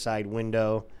breaks in the side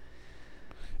window.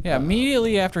 Yeah,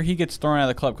 immediately after he gets thrown out of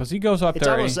the club, because he goes up It's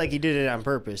there. almost like he did it on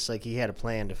purpose, like he had a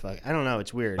plan to fuck. I don't know.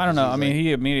 It's weird. I don't know. I mean,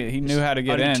 He's he knew how to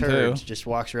get in undeterred, too. just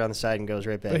walks around the side and goes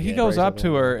right back. But he in. goes right up up to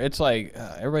in her. It's like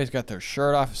everybody's got their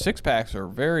shirt off. 6-packs are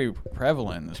very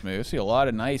prevalent in this movie. I see a lot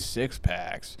of nice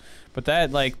 6-packs. But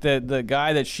that, like, the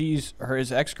guy that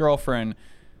his ex-girlfriend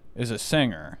is a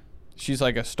singer. She's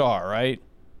like a star, right?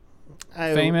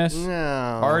 Famous no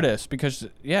artist, because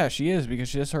she is, because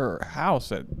she has her house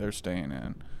that they're staying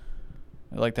in.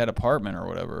 like that apartment or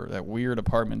whatever, that weird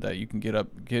apartment that you can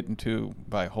get into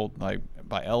by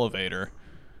elevator.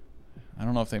 I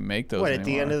don't know if they make those What, anymore. at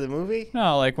the end of the movie?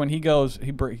 No, like when he goes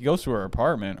to her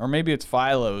apartment, or maybe it's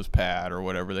Philo's pad or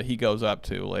whatever that he goes up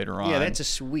to later on. Yeah, that's a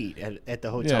suite at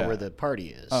the hotel Yeah. where the party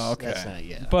is. Oh, okay. That's not,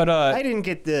 yeah. But I didn't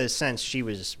get the sense she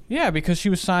was. yeah, because she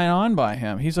was signed on by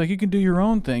him. He's like, you can do your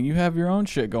own thing. You have your own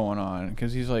shit going on.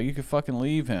 Because he's like, you could fucking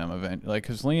leave him eventually. Like,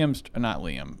 because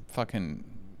fucking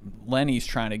Lenny's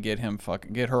trying to get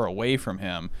her away from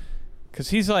him. Because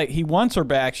he's like, he wants her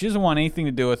back. She doesn't want anything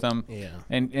to do with him. Yeah.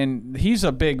 And he's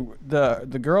a big,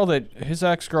 the girl that his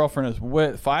ex-girlfriend is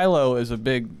with, Philo, is a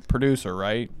big producer,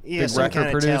 right? Yeah, big some record kind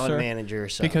of producer. talent manager or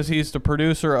something. Because he's the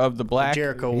producer of the Black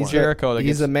Jericho one. Jericho that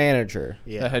He's gets, a manager.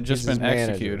 Yeah. that had just He's his been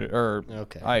manager. executed or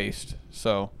Okay. iced.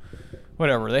 So,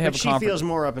 whatever. They have But a she conference. feels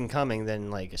more up and coming than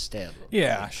like established.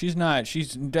 Yeah, she's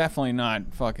definitely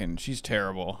not fucking, she's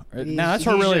terrible. Now that's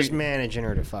He's her really, just managing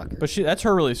her to fuck her. but that's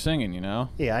her really singing, you know?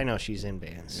 Yeah, I know she's in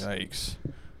bands. Yikes.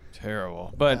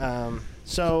 Terrible. But,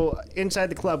 So inside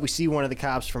the club, we see one of the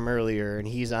cops from earlier, and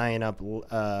he's eyeing up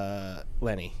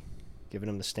Lenny, giving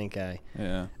him the stink eye.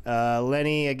 yeah.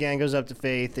 Lenny again goes up to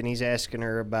Faith, and he's asking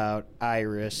her about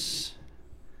Iris.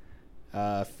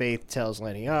 Faith tells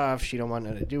Lenny off. She don't want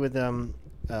nothing to do with them.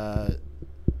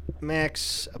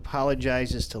 Max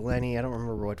apologizes to Lenny. I don't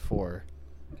remember what for.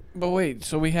 But wait,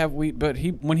 so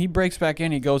when he breaks back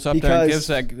in, he goes up there and gives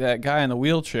Because- that guy in the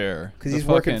wheelchair. Because the he's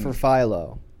working fucking- for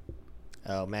Philo.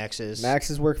 Oh, Max is. Max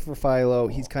is working for Philo.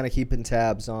 He's kind of keeping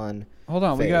tabs on. Hold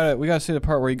on, we Faith. gotta see the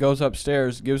part where he goes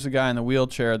upstairs, gives the guy in the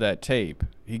wheelchair that tape.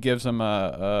 He gives him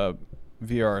a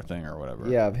VR thing or whatever.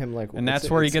 Yeah, of him like. And it's-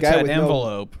 that's where he it's a gets guy that with no-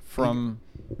 envelope from.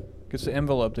 Gets the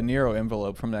envelope, the Nero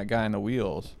envelope from that guy in the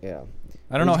wheels. Yeah.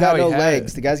 I don't know He's how got he no had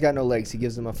legs. it. The guy's got no legs. He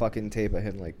gives him a fucking tape of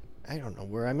him like. I don't know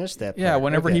where I missed that. Yeah, part.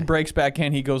 whenever he Okay. breaks back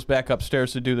in, he goes back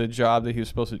upstairs to do the job that he was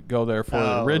supposed to go there for Oh,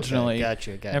 okay. originally.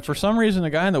 Gotcha. And for some reason, the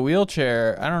guy in the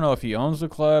wheelchair, I don't know if he owns the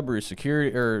club or he's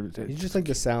security or. He's just like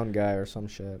the sound guy or some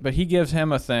shit. But he gives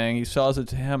him a thing. He sells it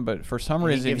to him. But for some And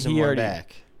reason, he gives him one already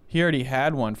back. he already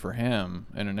had one for him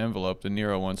in an envelope, the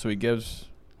Nero one. So he gives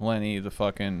Lenny the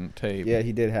fucking tape. Yeah,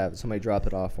 he did have it. Somebody dropped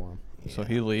it off for him. So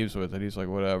he leaves with it. He's like,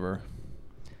 whatever.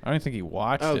 I don't think he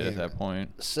watched it Okay. at that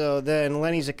point. So then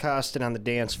Lenny's accosted on the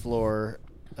dance floor.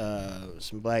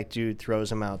 Some black dude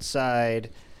throws him outside.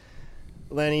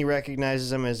 Lenny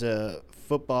recognizes him as a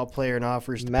football player and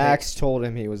offers to Max told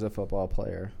him he was a football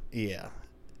player. Yeah.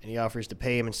 And he offers to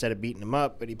pay him instead of beating him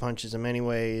up, but he punches him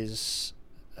anyways.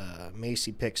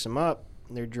 Macy picks him up.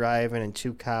 They're driving, and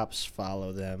two cops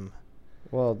follow them.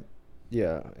 Well,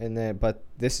 yeah, and then but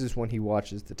this is when he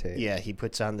watches the tape. Yeah, he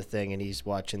puts on the thing, and he's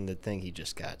watching the thing he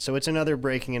just got. So it's another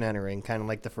breaking and entering, kind of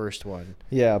like the first one.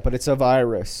 Yeah, but it's of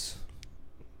Iris.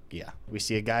 Yeah. We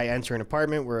see a guy enter an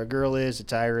apartment where a girl is.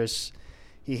 It's Iris.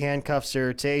 He handcuffs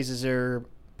her, tases her,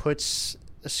 puts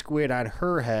a squid on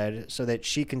her head so that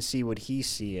she can see what he's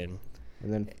seeing.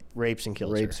 And then Rapes and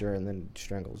kills rapes her. her and then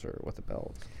strangles her with a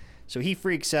belt. So he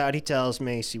freaks out. He tells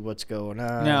Macy what's going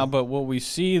on. Now, but what we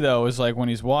see though is like when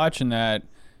he's watching that,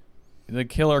 the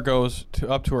killer goes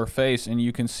up to her face, and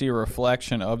you can see a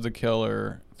reflection of the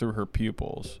killer through her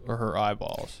pupils or her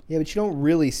eyeballs. Yeah, but you don't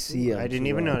really see him. I didn't too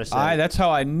even well. notice that. That's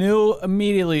how I knew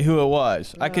immediately who it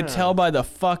was. I could tell by the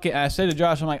fucking. I said to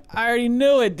Josh, I'm like, I already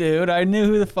knew it, dude. I knew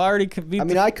who the already could be. I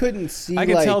mean, I couldn't see. I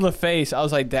could like, tell the face. I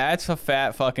was like, that's a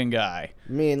fat fucking guy.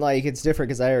 I mean, like it's different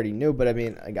because I already knew, but I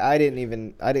mean, like, I didn't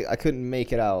even. I couldn't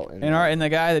make it out. And the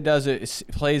guy that does it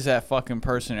plays that fucking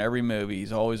person in every movie.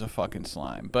 He's always a fucking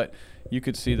slime. But you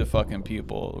could see the fucking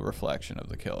pupil reflection of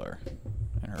the killer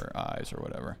in her eyes or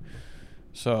whatever.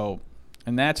 So,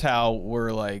 and that's how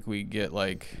we get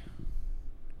like,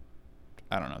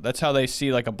 I don't know. That's how they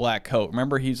see like a black coat.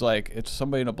 Remember, he's like, it's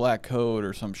somebody in a black coat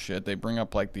or some shit. They bring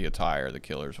up like the attire the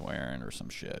killer's wearing or some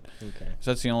shit. Okay.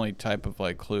 So that's the only type of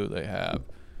like clue they have.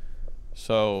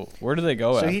 So where do they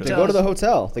go So after he that? they go to the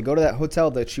hotel. They go to that hotel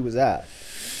that she was at.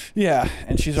 Yeah,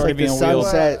 and she's It's already like the being wheeled.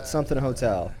 Sunset something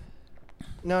hotel.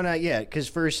 No, not yet. Because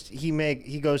first he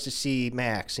goes to see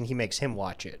Max, and he makes him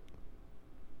watch it.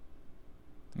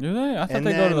 Do they? I thought And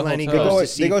they go to the then Lenny hotel. goes They to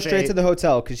see go straight Faith. to the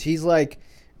hotel because he's like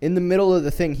in the middle of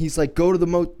the thing. He's like, go to the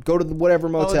whatever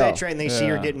motel. Oh, that's right. And they see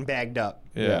her Yeah. getting bagged up.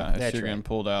 Yeah, that's she's right. getting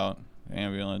pulled out,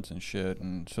 ambulance and shit,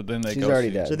 and so then they She's go already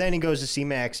see, dead. So then he goes to see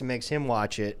Max and makes him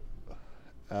watch it.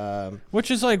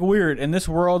 which is like weird in this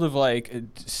world of like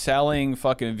selling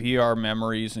fucking VR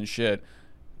memories and shit.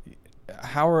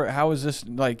 how is this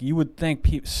like? You would think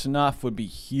snuff would be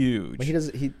huge, But he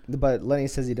doesn't. But Lenny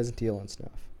says he doesn't deal in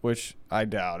snuff. which I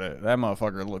doubt it. That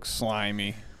motherfucker looks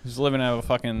slimy. He's living out of a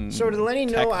fucking. So did Lenny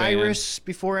tech know van. Iris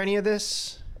before any of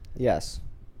this? Yes,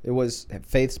 it was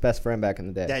Faith's best friend back in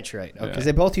the day. That's right. Okay. Because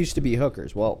they both used to be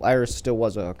hookers. Well, Iris still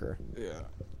was a hooker, Yeah.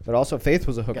 but also Faith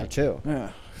was a hooker Gotcha. too.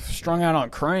 Yeah. Strung out on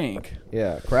crank.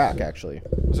 Yeah, crack actually.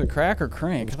 Was it crack or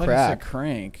crank? It I was thought crack. you said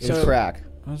crank. It was crack.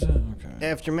 Was it? Okay.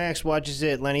 After Max watches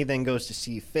it, Lenny then goes to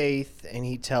see Faith, and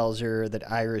he tells her that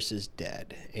Iris is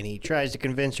dead. And he tries to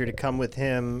convince her to come with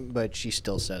him, but she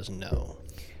still says no.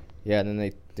 Yeah, and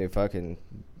then they fucking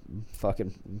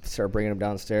start bringing him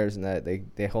downstairs, and that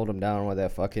they hold him down while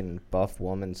that fucking buff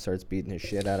woman starts beating his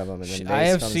shit out of him. And then I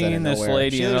Mace have comes seen out of this nowhere.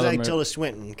 lady She in looks another like movie. Tilda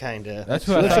Swinton, kind of. That's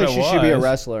She what I looks thought like it she was. should be a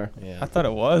wrestler. Yeah. I thought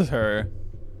it was her,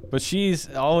 but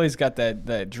she's always got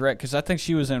that dread. Because I think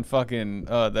she was in fucking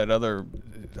that other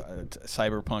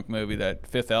cyberpunk movie, that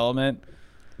Fifth Element.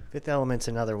 Fifth Element's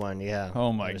another one, yeah. Oh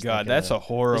I my was god, thinking that's of. a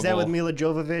horrible. Is that with Mila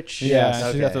Jovovich? Yeah,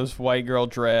 Yes. she's got those white girl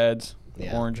dreads,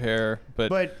 Yeah. orange hair,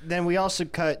 But then we also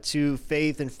cut to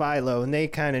Faith and Philo, and they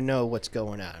kind of know what's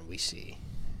going on, we see.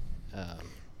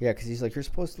 Yeah, because he's like, you're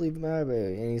supposed to leave him out of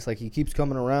it. And he's like, he keeps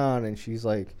coming around, and she's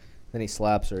like, then he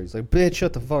slaps her. He's like, bitch,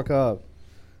 shut the fuck up.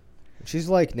 She's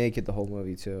like naked the whole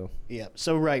movie, too. Yeah.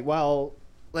 So, right, while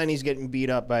Lenny's getting beat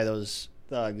up by those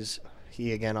thugs,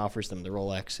 he again offers them the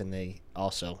Rolex, and they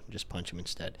also just punch him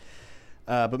instead.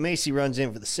 But Macy runs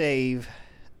in for the save.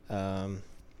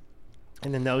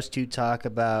 And then those two talk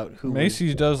about who.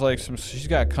 Macy's does like some. She's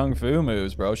got kung fu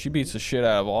moves, bro. She beats the shit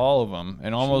out of all of them,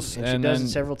 and almost. And and she does then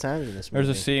it several times in this movie.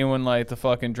 there's a scene when like the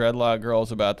fucking dreadlock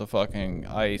girl's about to fucking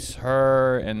ice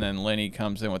her, and then Lenny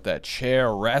comes in with that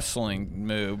chair wrestling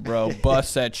move, bro.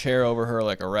 Busts that chair over her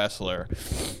like a wrestler,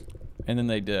 and then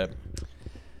they dip.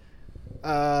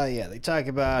 Yeah, they talk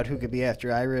about who could be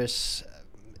after Iris.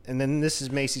 And then this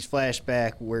is Macy's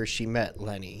flashback where she met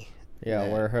Lenny. Yeah,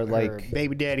 where her, like,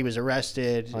 baby daddy was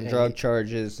arrested on and drug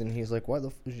charges, and he's like, why the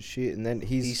f is she? And then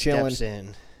He he's chilling. steps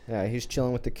in. Yeah, he's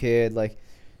chilling with the kid. Like,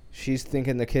 she's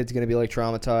thinking the kid's going to be, like,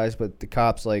 traumatized, but the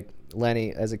cop's, like,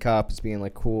 Lenny, as a cop, is being,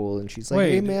 like, cool. And she's like,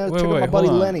 hey, man, check out my buddy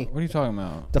hold on. Lenny. What are you talking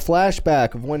about? The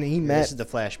flashback of when he This met, is the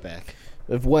flashback.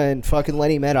 of when fucking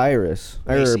Lenny met Iris.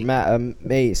 Or Macy.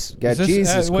 Mace. God, Is this-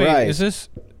 Jesus wait, Christ. is this?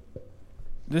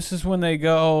 This is when they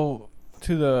go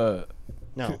to the.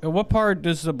 No, What part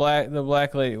does the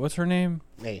black lady? What's her name?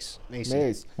 Macy.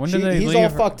 Mace. When did they he's leave all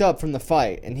her? fucked up from the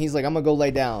fight, and he's like, I'm going to go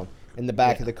lay down in the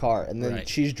back of the car. And then Right.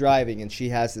 she's driving, and she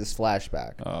has this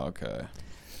flashback. Oh, okay.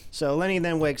 So Lenny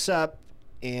then wakes up,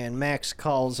 and Max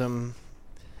calls him.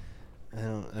 I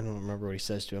don't remember what he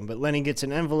says to him, but Lenny gets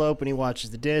an envelope and he watches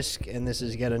the disc, and this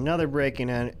is yet another break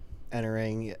and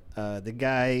entering. The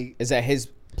guy. Is at his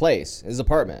place, his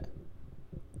apartment.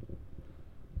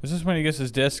 Is this when he gets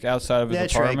his disc outside of his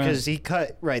That's right, apartment? because he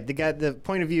cut. Right, the guy. The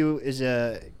point of view is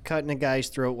cutting a guy's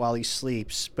throat while he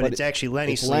sleeps, but But it's actually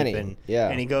Lenny it's Lenny, sleeping. yeah.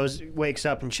 and he wakes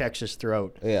up and checks his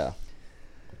throat. Yeah.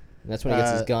 And that's when he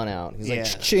gets his gun out. He's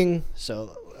like, ching.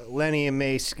 So Lenny and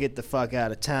Mace get the fuck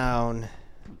out of town.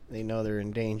 They know they're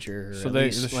in danger. Or So at they,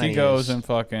 least she Lenny goes is. and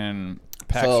fucking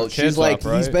packs So her kids she's like, up,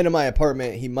 right? he's been to my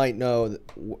apartment. He might know, that,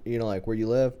 you know, like where you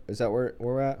live. Is that where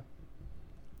we're at?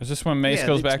 Is this when Mace Yeah,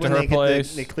 goes it's back to when her they get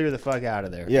place? they clear the fuck out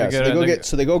of there. Yeah. They So get they in go the-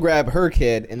 so they go grab her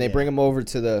kid and they Yeah. bring him over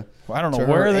to the. I don't know to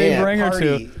where her they aunt. bring her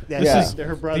Party. to. That's Yeah. just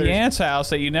her brother's. The aunt's house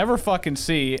that you never fucking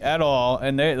see at all,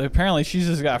 and they apparently she's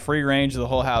just got free range of the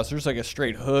whole house. There's like a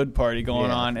straight hood party going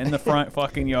Yeah. on in the front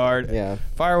fucking yard. Yeah.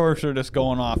 Fireworks are just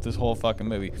going off this whole fucking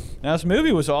movie. Now this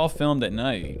movie was all filmed at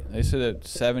night. They said that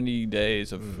 70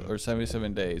 days of or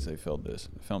 77 days they filmed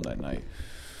that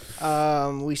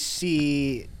night. We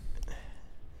see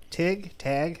Tig.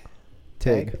 Tig.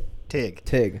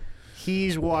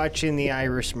 He's watching the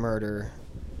Iris murder.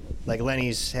 Like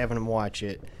Lenny's having him watch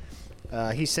it.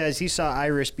 He says he saw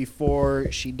Iris before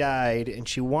she died, and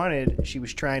she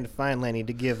was trying to find Lenny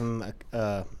to give him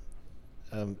a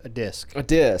disc. A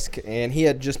disc, and he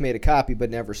had just made a copy but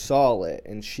never saw it.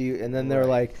 And then they're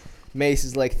like, Mace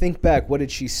is like, think back, what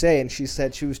did she say? And she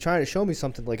said she was trying to show me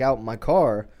something like out in my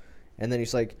car. And then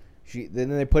he's like, then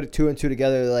they put it two and two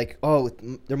together. They're like, oh,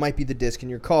 there might be the disc in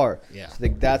your car. Yeah. So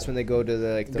that's when they go to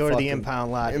the Go to the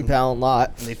impound lot. impound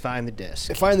lot. And they find the disc.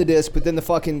 They find the disc, but then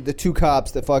the two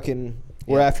cops that fucking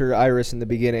We're Yeah. after Iris in the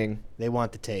beginning. They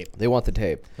want the tape. They want the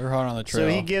tape. They're hot on the trail.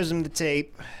 So he gives him the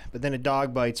tape, but then a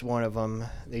dog bites one of them.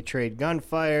 They trade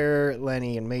gunfire.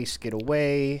 Lenny and Mace get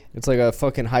away. It's like a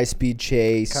fucking high-speed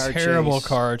chase. Terrible chase.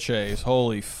 car chase.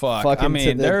 Holy fuck. Fucking I to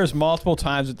mean, the- there's multiple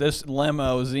times that this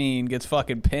limousine gets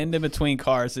fucking pinned in between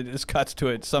cars. It just cuts to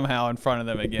it somehow in front of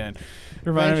them again.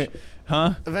 Reminded me,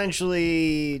 huh?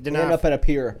 Eventually, They end up D'Onofrio, at a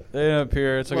pier. They up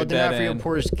here. It's like well, a dead D'Onofrio end.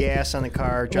 pours gas on the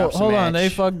car, Well, drops hold a on, they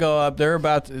match. fuck go up. They're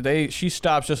about to, she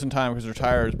stops just in time because her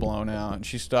tire is blown out, and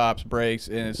she stops, brakes,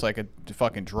 and it's like a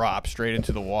fucking drop straight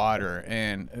into the water.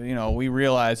 And you know, we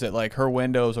realize that like her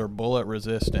windows are bullet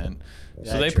resistant,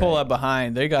 so they That's pull right. up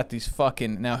behind. They got these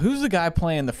fucking now. Who's the guy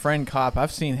playing the friend cop?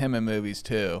 I've seen him in movies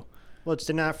too. Well, it's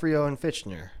D'Onofrio and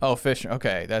Fitchner. Oh, Fisher.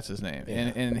 Okay, that's his name.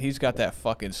 And he's got that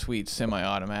fucking sweet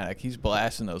semi-automatic. He's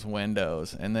blasting those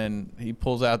windows, and then he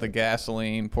pulls out the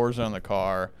gasoline, pours it on the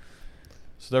car.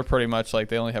 So they're pretty much like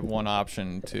they only have one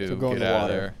option to go in get the out of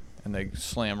water. there, and they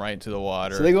slam right into the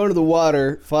water. So they go to the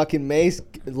water. Fucking Mace,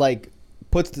 like,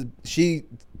 she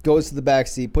goes to the back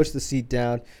seat, puts the seat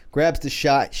down, grabs the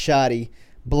shotty,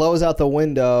 blows out the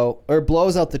window, or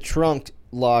blows out the trunk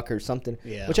lock or something.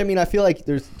 Yeah. Which, I mean, I feel like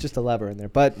there's just a lever in there.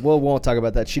 But we won't talk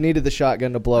about that. She needed the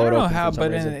shotgun to blow I it don't know open how, for some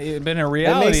but reason. in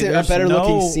reality, makes it a there's better no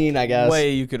looking scene, I guess.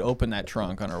 way you could open that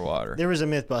trunk underwater. There was a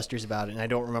Mythbusters about it, and I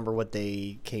don't remember what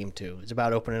they came to. It's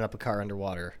about opening up a car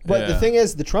underwater. But the Yeah. thing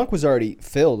is, the trunk was already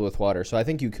filled with water, so I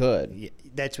think you could. Yeah,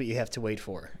 that's what you have to wait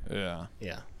for. Yeah.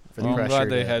 Yeah. For the Well, I'm pressure glad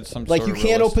they to- had some Like, sort you of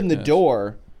can't open the realisticness.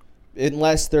 door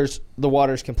unless the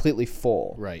water's completely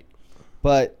full. Right.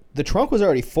 But the trunk was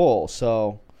already full,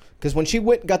 so because when she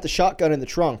went and got the shotgun in the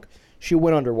trunk, she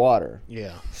went underwater.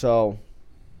 Yeah. So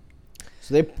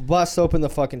they bust open the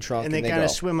fucking trunk And and they they kind go.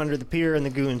 of swim under the pier, and the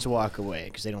goons walk away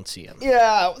because they don't see them.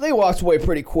 Yeah, they walked away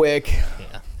pretty quick.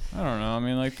 Yeah. I don't know. I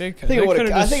mean, like they think I could would've-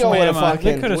 have I just think I would've swam. They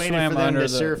fucking could have Waited swam for them under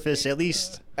to the surface at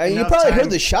least. And you enough probably time. heard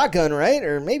the shotgun, right?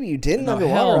 Or maybe you didn't No,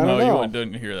 underwater. hell I no, don't know. you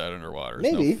didn't hear that underwater.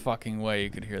 There's Maybe. no fucking way you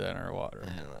could hear that underwater. I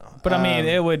don't know. But I mean,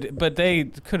 it would. But they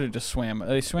could have just swam.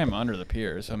 They swam under the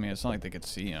piers. I mean, it's not like they could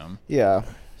see him. Yeah,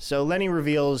 So Lenny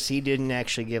reveals he didn't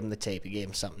actually give him the tape. He gave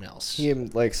him something else. he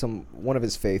had like one of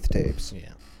his faith tapes.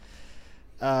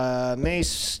 Yeah.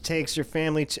 Mace takes her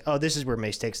family to. Oh, this is where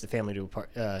Mace takes the family to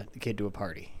the kid to a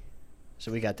party.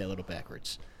 So we got that a little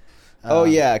backwards. Oh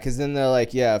yeah, because then they're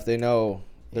like, yeah, if they know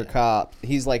they're Yeah. cops,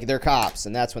 he's like, they're cops,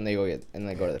 and that's when they go to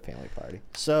the family party.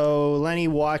 So Lenny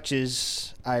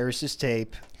watches Iris's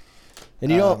tape. And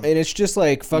you know, and it's just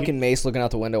like fucking Mace looking out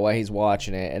the window while he's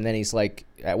watching it, and then he's like,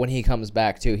 when he comes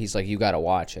back too, he's like, you gotta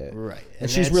watch it. Right. And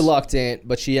she's reluctant,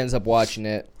 but she ends up watching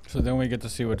it. So then we get to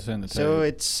see what's in the tape. So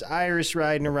it's Iris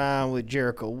riding around with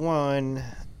Jericho 1,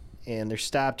 and they're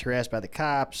stopped, harassed by the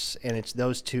cops, and it's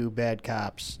those two bad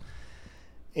cops.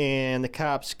 And the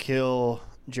cops kill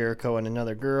Jericho and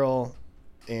another girl,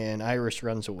 and Iris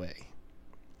runs away.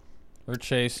 They're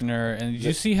chasing her, and did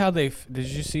you see how they? Did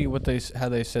you see how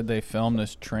they said they filmed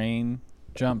this train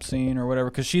jump scene or whatever?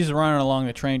 Because she's running along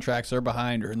the train tracks, they're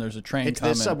behind her, and there's a train It's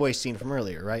coming. the subway scene from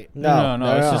earlier, right? No,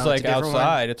 it's just no. like It's a different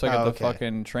outside. one? It's like Oh, at the okay.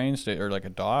 fucking train station or like a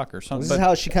dock or something. This is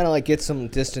how she kind of like gets some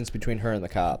distance between her and the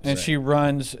cops. And she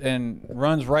runs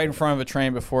right in front of a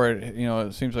train before it. You know,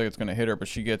 it seems like it's going to hit her, but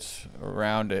she gets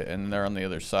around it, and they're on the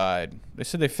other side. They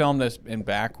said they filmed this in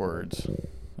backwards.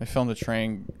 They filmed the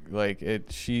train like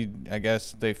it. I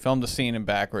guess they filmed the scene in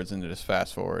backwards and just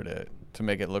fast forward it to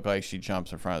make it look like she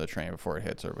jumps in front of the train before it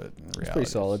hits her. But in reality, pretty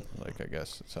solid. Like I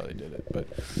guess that's how they did it. But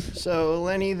So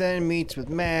Lenny then meets with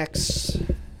Max,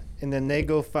 and then they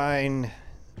go find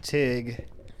Tig,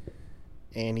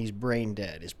 and he's brain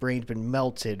dead. His brain's been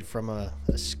melted from a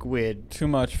squid. too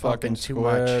much Fucking fucking too squid,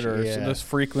 much, or yeah. those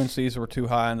frequencies were too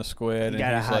high in the squid, He got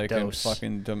and a he's hot like dose.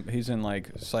 he's in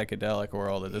like psychedelic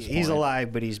world at this point. He's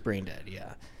alive, but he's brain dead,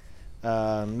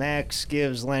 yeah. Max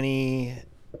gives Lenny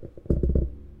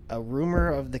a rumor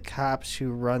of the cops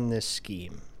who run this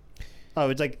scheme. Oh,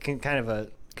 it's like kind of a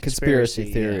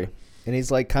conspiracy theory. Yeah. And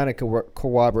he's like kind of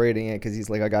corroborating it because he's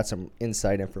like, I got some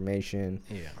inside information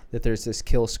Yeah. that there's this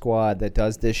kill squad that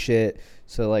does this shit.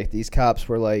 So like these cops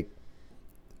were like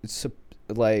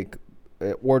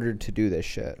ordered to do this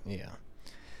shit. Yeah.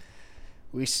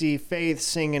 We see Faith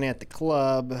singing at the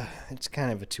club. It's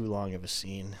kind of too long of a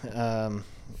scene.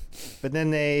 But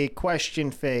then they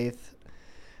question Faith.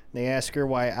 They ask her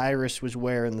why Iris was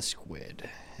wearing the squid.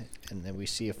 And then we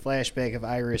see a flashback of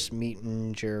Iris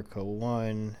meeting Jericho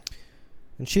 1.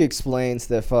 And she explains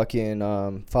that fucking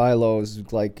Philo's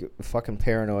like fucking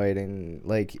paranoid and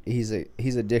like he's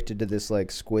addicted to this like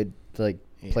squid like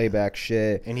Yeah. playback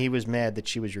shit. And he was mad that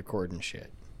she was recording shit.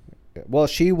 Well,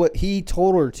 he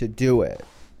told her to do it.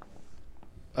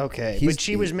 Okay, He's- but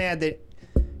she was mad that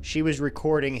she was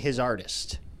recording his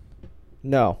artist.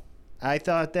 No, I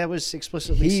thought that was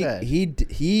explicitly said.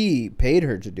 he paid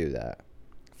her to do that.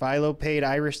 Philo paid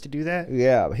Iris to do that?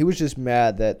 Yeah, he was just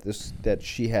mad that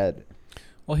she had.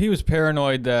 Well, he was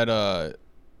paranoid that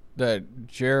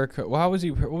Jericho. Well,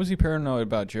 what was he paranoid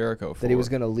about Jericho for? That he was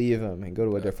gonna leave him and go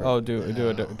to a different.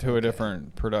 To a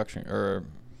different production or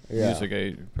Yeah.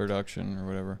 music production or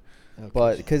whatever. Okay.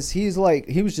 But because he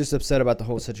was just upset about the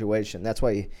whole situation. That's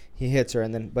why he hits her,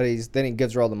 and then he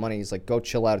gives her all the money. He's like, "Go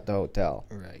chill out at the hotel.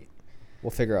 Right.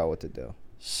 We'll figure out what to do."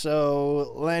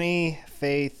 So Lenny,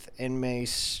 Faith, and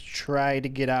Mace try to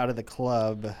get out of the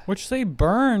club. Which they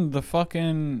burned the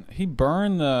fucking. He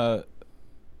burned the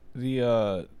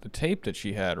tape that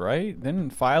she had, right?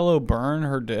 Didn't Philo burn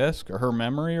her disc or her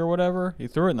memory or whatever? He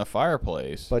threw it in the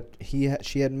fireplace. But she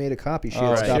had made a copy. She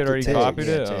Oh, had she stopped had already the tape. copied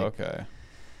it? Yeah, Oh, tape. okay.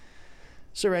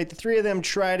 So, right, the three of them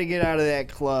try to get out of that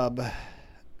club,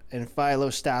 and Philo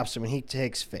stops him, and he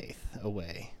takes Faith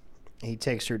away. He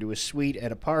takes her to a suite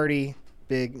at a party,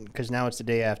 big, because now it's the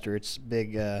day after. It's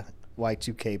big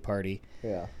Y2K party.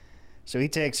 Yeah. So he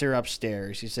takes her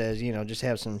upstairs. He says, just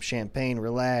have some champagne,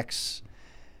 relax.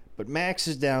 But Max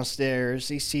is downstairs.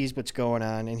 He sees what's going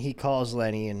on, and he calls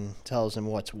Lenny and tells him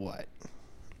what's what.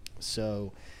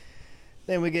 So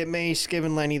then we get Mace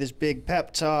giving Lenny this big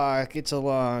pep talk. It's a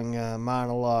long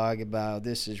monologue about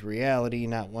this is reality,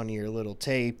 not one of your little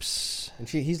tapes. And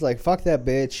he's like, "Fuck that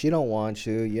bitch. She don't want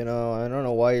you. I don't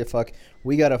know why you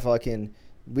we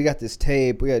got this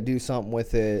tape. We got to do something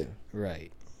with it.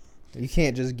 Right. You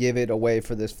can't just give it away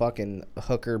for this fucking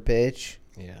hooker bitch."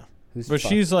 Yeah. But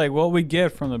she's like, what we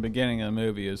get from the beginning of the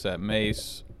movie is that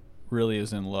Mace really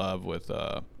is in love with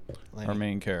our Lenny.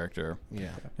 main character.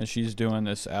 Yeah. And she's doing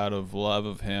this out of love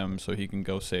of him so he can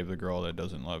go save the girl that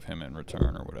doesn't love him in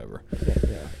return or whatever.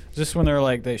 Yeah. Is this when they're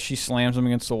like, she slams him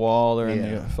against the wall? They're in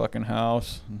Yeah. the fucking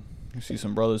house. You see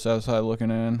some brothers outside looking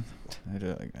in.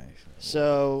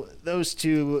 So those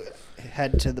two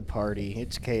head to the party.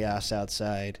 It's chaos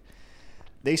outside.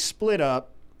 They split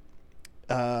up.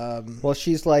 Well,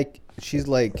 she's like, we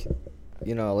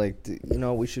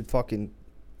should fucking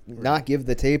not give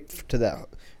the tape to that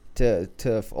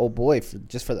to old boy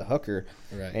just for the hooker.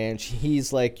 Right. And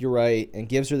he's like, "You're right," and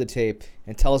gives her the tape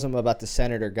and tells him about the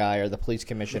senator guy or the police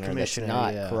commissioner, that's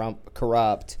not yeah.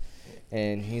 corrupt.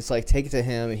 And he's like, "Take it to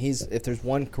him." And if there's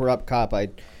one corrupt cop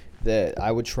that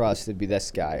I would trust, it'd be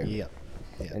this guy. Yep.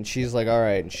 And she's like, "All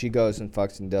right," and she goes and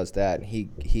fucks and does that, and he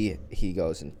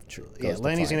goes and goes to Lenny's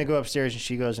find gonna her. go upstairs, and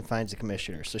she goes and finds the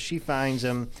commissioner. So she finds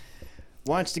him,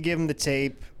 wants to give him the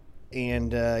tape,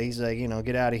 and he's like,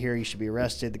 get out of here. You should be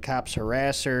arrested. The cops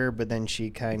harass her, but then she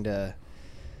kind of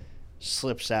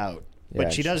slips out. Yeah,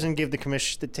 But she doesn't give the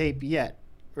commissioner the tape yet,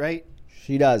 right?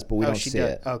 She does, but we don't she see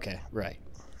does. it. Okay, right.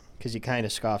 Because he kind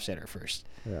of scoffs at her first.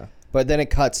 Yeah. But then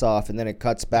it cuts off, and then it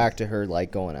cuts back to her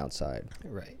like going outside.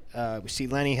 Right. We see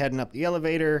Lenny heading up the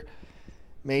elevator.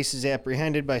 Mace is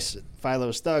apprehended by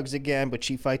Philo's thugs again, but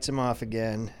she fights him off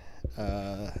again.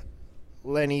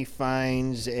 Lenny's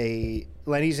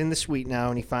in the suite now,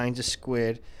 and he finds a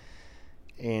squid,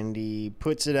 and he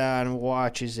puts it on and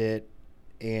watches it.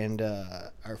 And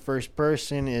our first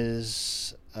person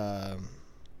is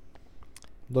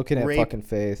Looking at Rape. fucking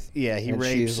Faith. he and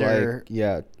rapes she's her.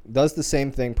 like, does the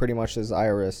same thing pretty much as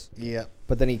Iris. Yep.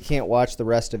 But then he can't watch the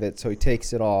rest of it, so he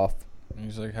takes it off.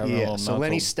 He's like having a Yeah. little So mental.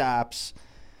 Lenny stops.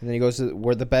 And then he goes to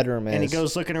where the bedroom is. And he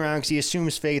goes looking around because he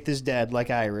assumes Faith is dead, like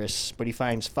Iris, but he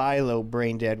finds Philo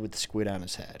brain dead with the squid on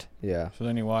his head. Yeah. So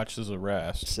then he watches the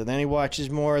rest. So then he watches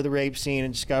more of the rape scene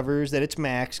and discovers that it's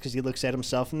Max because he looks at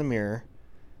himself in the mirror.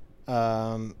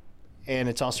 And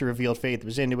it's also revealed Faith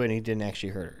was into it and he didn't actually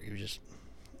hurt her. He was just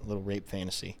a little rape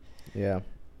fantasy. Yeah.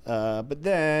 But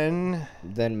then...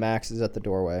 Then Max is at the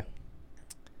doorway.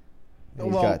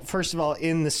 And Well, first of all,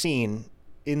 in the scene...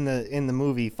 In the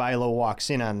movie, Philo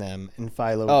walks in on them, and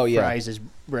Philo fries his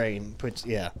brain. Puts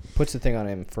Yeah.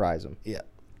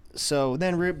 So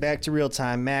then back to real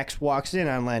time, Max walks in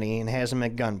on Lenny and has him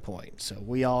at gunpoint. So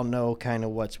we all know kind of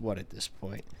what's what at this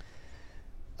point.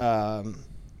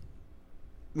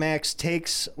 Max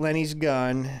takes Lenny's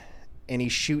gun, and he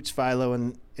shoots Philo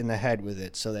in the head with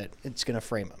it so that it's going to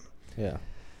frame him. Yeah.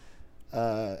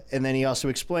 And then he also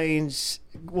explains,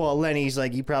 well, Lenny's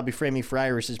like, you probably framed me for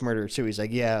Iris's murder too. He's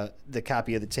like, yeah, the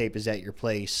copy of the tape is at your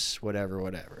place,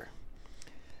 whatever.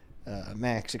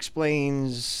 Max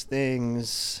explains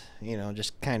things,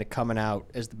 just kind of coming out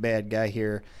as the bad guy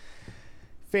here.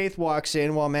 Faith walks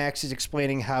in while Max is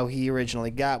explaining how he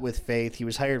originally got with Faith. He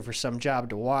was hired for some job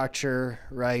to watch her,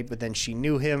 right? But then she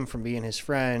knew him from being his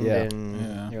friend, Yeah. and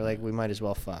Yeah. they're like, we might as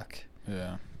well fuck.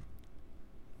 Yeah.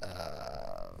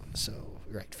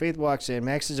 Faith walks in.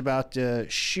 Max is about to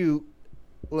shoot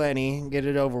Lenny and get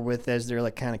it over with as they're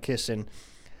like kind of kissing.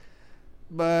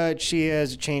 But she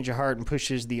has a change of heart and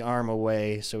pushes the arm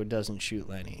away so it doesn't shoot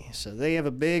Lenny. So they have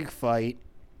a big fight.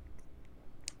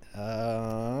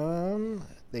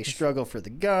 They struggle for the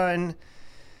gun.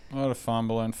 A lot of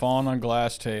fumbling, falling on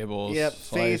glass tables. Yep,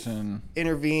 slicing. Faith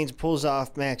intervenes, pulls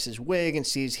off Max's wig, and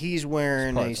sees he's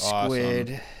wearing a This part's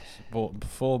squid.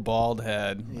 Full bald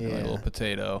head, like Yeah. a little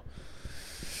potato.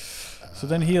 So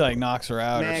then he like knocks her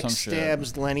out or Max some shit.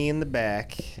 stabs Lenny in the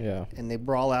back. Yeah. And they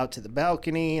brawl out to the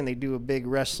balcony, and they do a big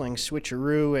wrestling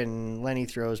switcheroo, and Lenny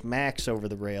throws Max over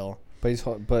the rail.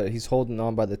 But he's holding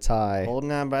on by the tie.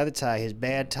 Holding on by the tie, his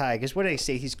bad tie. Because what do they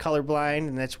say? He's colorblind,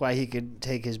 and that's why he could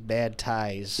take his bad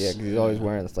ties. Yeah, 'cause he's always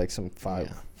wearing like some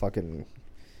fucking. He's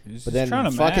But just then trying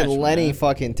to fucking match, Lenny man.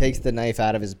 fucking takes the knife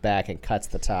out of his back and cuts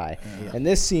the tie. Yeah. And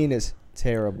this scene is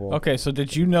terrible. Okay, so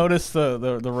did you notice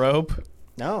the rope?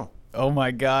 No. Oh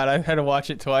my god, I had to watch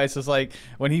it twice. It's like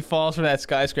when he falls from that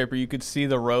skyscraper, you could see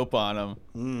the rope on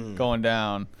him going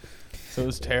down. So it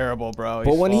was terrible, bro.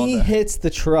 But when he hit. hits the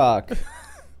truck,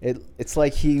 it's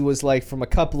like he was like from a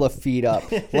couple of feet up.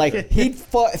 Like he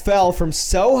fell from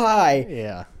so high,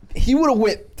 Yeah. he would have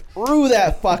went through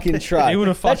that fucking truck. He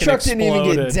would've That fucking truck didn't even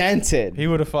get exploded. dented. He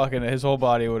would have fucking, his whole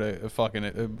body would have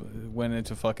fucking went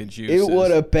into fucking It juices.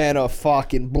 would have been a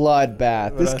fucking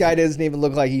bloodbath. This But guy doesn't even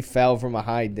look like he fell from a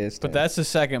high distance. But that's the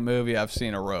second movie I've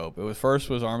seen a rope. It was first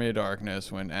was Army of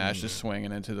Darkness when Ash is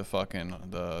swinging into the fucking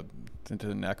into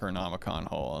the Necronomicon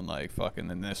hole, and like fucking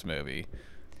in this movie,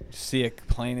 see it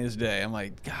plain as day. I'm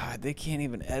like, God, they can't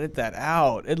even edit that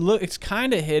out. It's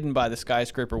kind of hidden by the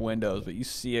skyscraper windows, but you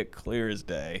see it clear as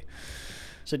day.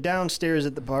 So downstairs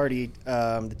at the party,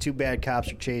 the two bad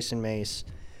cops are chasing Mace.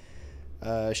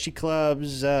 She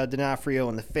clubs D'Onofrio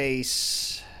in the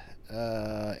face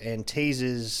and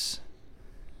tases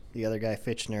the other guy,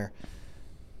 Fitchner.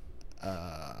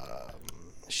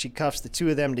 She cuffs the two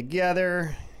of them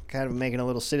together, kind of making a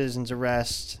little citizen's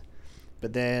arrest.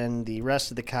 But then the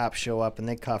rest of the cops show up and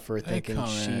they cuff her, thinking come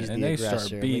in she's and the they aggressor.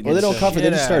 start beating well, they don't the cuff her. They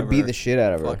shit just out start of beating her. the shit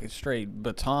out of her. Fucking straight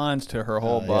batons to her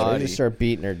whole Yeah, body. they just start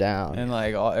beating her down. And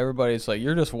like everybody's like,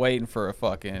 you're just waiting for a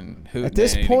fucking hoot. At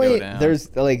this point,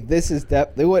 there's like this is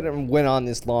that they wouldn't have went on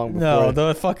this long before. no,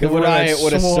 the fucking the riot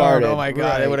would have started. Oh my god,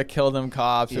 Right. they would have killed them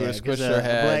cops. They would have because squished their a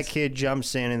black heads. kid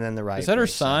jumps in and then the riot. Is that her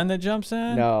breaks son that jumps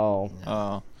in? No.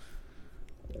 Oh,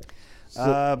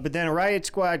 out. But then a riot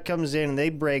squad comes in and they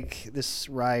break this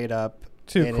riot up.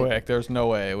 too And quick. There's no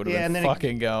way it would have Yeah, and been then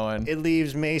fucking going. It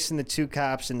leaves Mace and the two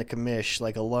cops and the commish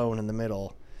like alone in the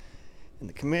middle. And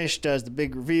the commish does the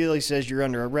big reveal. He says you're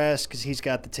under arrest because he's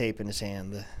got the tape in his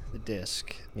hand, the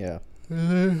disc. Yeah.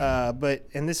 And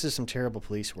this is some terrible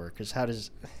police work because how does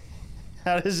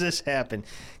this happen?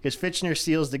 Because Fitchner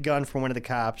steals the gun from one of the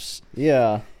cops,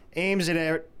 Yeah. aims it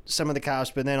at some of the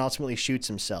cops, but then ultimately shoots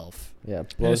himself. Yeah.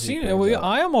 And blows his brains out.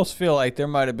 I almost feel like there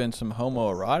might have been some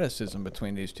homoeroticism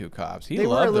between these two cops. He They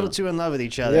were loved a little him. too in love with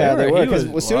each other. Yeah, they He were. Because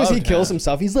was as soon as he loved kills him.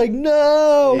 himself, he's like,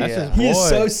 no. That's his He is boy.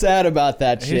 so sad about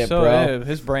that He's shit, so bro.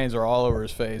 his brains are all over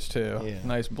his face too. Yeah.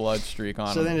 Nice blood streak on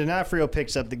So him. then D'Onofrio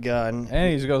picks up the gun.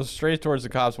 And he goes straight towards the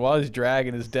cops while he's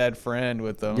dragging his dead friend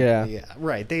with him. Yeah. Yeah,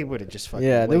 right. They would have just fucking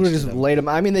Yeah, they would have wasted just him. laid him.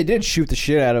 I mean, they did shoot the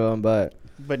shit out of him, but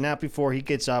But not before he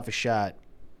gets off a shot,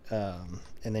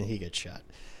 and then he gets shot.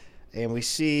 And we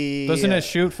see... Doesn't it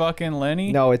shoot fucking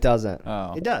Lenny? no, it doesn't.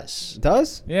 Oh. It does. It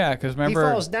does? Yeah, because He remember.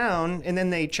 falls down, and then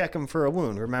they check him for a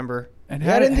wound, remember? And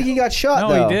Yeah, I didn't think he got shot, No,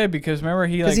 though. he did because remember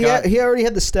he like Because got. he already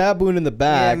had the stab wound in the Yeah,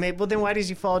 back. maybe, well, then why does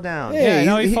he fall down? Yeah, Yeah,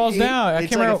 no, he he- falls he- down. I it's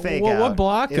can't like a remember fake what out.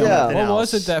 blocked It's him. nothing What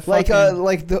was else. it that like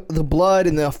fucking? the blood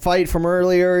in the fight from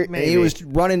earlier. And he Maybe. was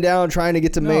running down trying to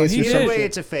get to No, Mace he or did. some Either way, shit.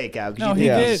 it's a fake out. 'cause No, you he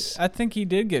think did. he's- I think he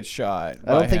did get shot.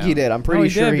 I don't by think he him. did. I'm No, pretty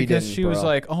sure did he because didn't, she was bro.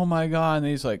 like, "Oh my god," and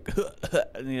he's like,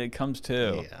 and he like comes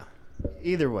to. Yeah.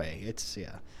 Either way, it's,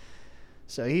 yeah.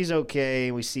 So he's okay.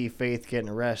 We see Faith getting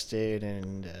arrested,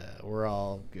 and we're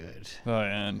all good, The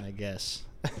end. I guess.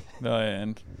 The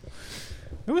end.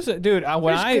 It was, dude. When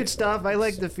There's I good stuff. I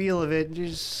like the feel of it.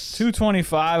 Just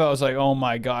 2:25, I was like, "Oh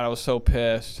my god," I was so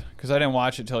pissed because I didn't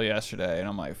watch it till yesterday, and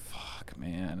I'm like, "Fuck,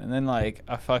 man." And then like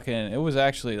it was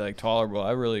actually like tolerable.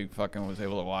 I really fucking was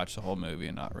able to watch the whole movie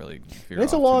and not really. Veer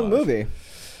It's a off too long much. movie.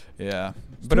 Yeah,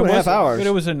 It's but 2.5 hours. But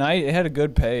it was a night. It had a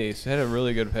good pace. It had a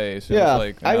really good pace. It Yeah, was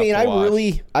like I mean, enough to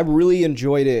watch. I really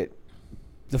enjoyed it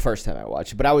the first time I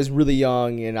watched it, but I was really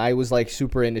young and I was like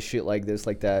super into shit like this,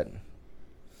 like that.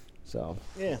 So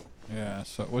yeah. Yeah.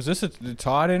 So was this? Did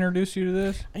Todd introduce you to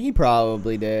this? he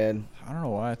probably did. I don't know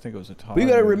why I think it was a Todd. But you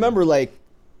got to movie. remember, like,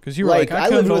 Because you were like, I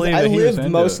lived couldn't believe that he was lived into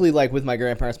mostly it. like with my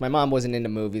grandparents. My mom wasn't into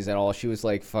movies at all. She was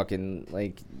like fucking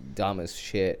like dumb as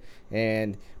shit.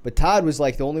 But Todd was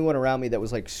like the only one around me that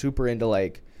was like super into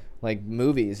like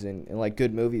movies and like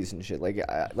good movies and shit. Like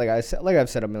I've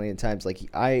said a million times, like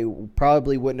I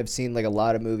probably wouldn't have seen like a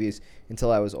lot of movies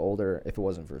until I was older if it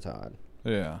wasn't for Todd.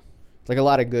 Yeah. Like a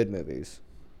lot of good movies.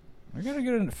 I gotta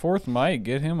get a fourth mic.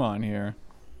 Get him on here.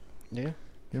 Yeah.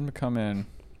 Get him to come in.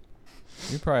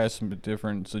 He probably has some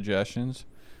different suggestions.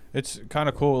 It's kind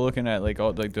of cool looking at like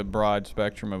all like the broad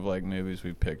spectrum of like movies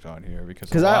we picked on here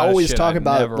because I always shit talk I've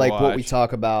about never like what we watched.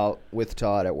 talk about with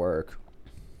Todd at work,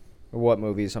 or what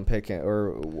movies I'm picking,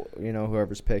 or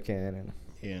whoever's picking, and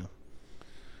Yeah.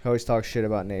 I always talk shit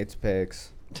about Nate's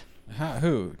picks.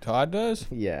 Who? Todd does?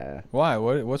 Yeah. Why?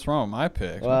 What's wrong with my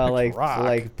picks? My Well, picks rock.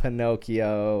 like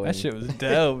Pinocchio. that and shit was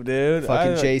dope, dude.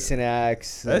 fucking I- Jason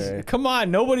X. Come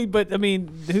on, nobody. But I mean,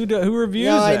 who reviews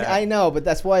No, that? I know, but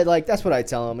that's why. Like that's what I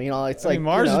tell him. It's I like mean,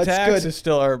 Mars it's Attacks good. is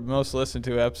still our most listened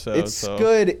to episode. It's so.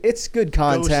 good. It's good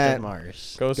Ghost of content.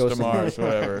 Mars. Ghost Ghost to of Mars,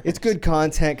 whatever. It's good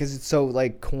content because it's so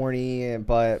like corny,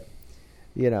 but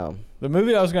The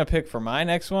movie I was gonna pick for my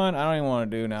next one, I don't even want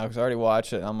to do now because I already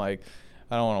watched it. And I'm like,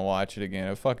 I don't want to watch it again.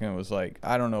 It fucking was like,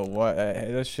 I don't know what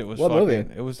that shit was. What fucking,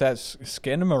 movie? It was that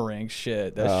Skinamarink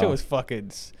shit. That shit was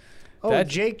fucking. Oh,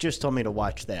 Jake just told me to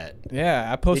watch that.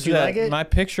 Yeah, I posted you that. like it? My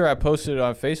picture, I posted it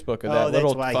on Facebook of Oh, that that's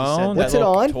little why he said phone. that. What's that it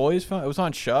little on? Toys phone. It was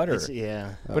on Shudder.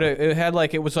 Yeah. But it had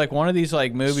like, it was like one of these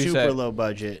like movies Super that low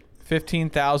budget.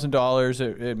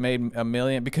 $15,000. It made $1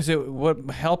 million because what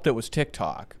helped it was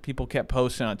TikTok. People kept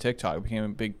posting on TikTok. It became a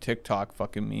big TikTok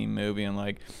fucking meme movie, and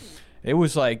like it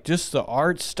was like just the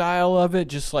art style of it,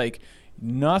 just like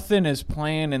nothing is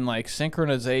playing in like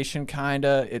synchronization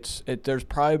kinda. There's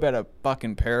probably about a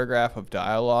fucking paragraph of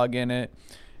dialogue in it,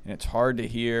 and it's hard to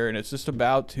hear, and it's just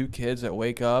about two kids that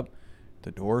wake up.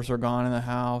 The doors are gone in the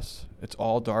house. It's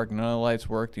all dark. None of the lights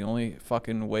work. The only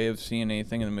fucking way of seeing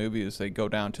anything in the movie is they go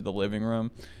down to the living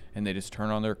room and they just turn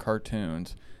on their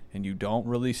cartoons. And you don't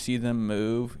really see them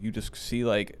move. You just see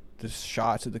like the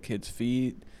shots of the kids'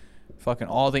 feet. Fucking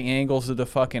all the angles of the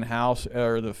fucking house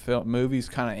or the movie's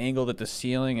kind of angled at the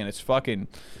ceiling. And it's fucking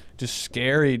just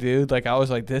scary, dude. Like I was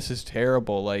like, this is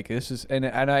terrible. Like this is,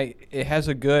 it has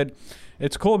a good...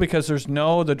 It's cool because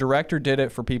the director did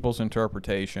it for people's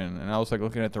interpretation, and I was like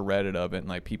looking at the Reddit of it and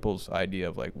like people's idea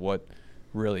of like what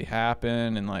really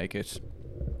happened, and like I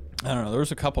don't know, there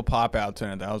was a couple pop outs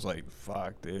in it that I was like,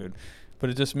 fuck, dude,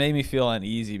 but it just made me feel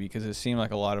uneasy because it seemed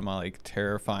like a lot of my like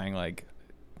terrifying like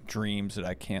dreams that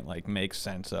I can't like make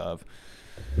sense of.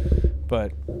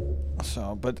 But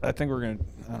I think we're gonna,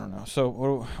 I don't know. So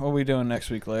what are we doing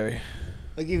next week, Larry?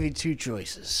 I'll give you two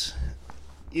choices.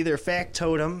 Either Fact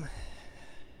Totem.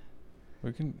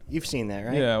 We can. You've seen that,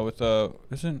 right? Yeah, with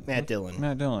isn't Matt Dillon.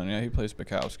 Matt Dillon, yeah, he plays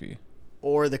Bukowski.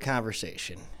 Or The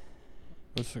Conversation,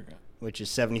 What's the which is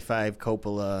 75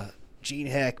 Coppola, Gene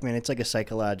Hackman. It's like a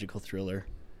psychological thriller.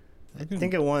 I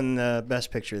think it won the Best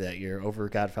Picture that year over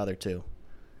Godfather 2.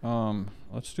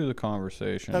 Let's do The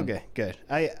Conversation. Okay, good.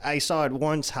 I saw it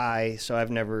once high, so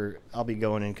I'll be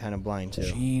going in kind of blind too.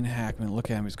 Gene Hackman, look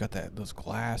at him. He's got those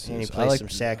glasses. And he I plays like- some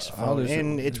saxophone. there's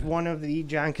And it's one of the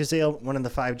one of the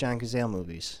 5 John Cazale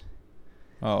movies.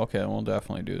 Oh, okay. We'll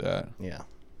definitely do that. Yeah.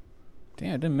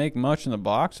 Damn, it didn't make much in the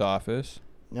box office.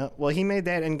 No, well, he made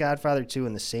that and Godfather 2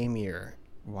 in the same year.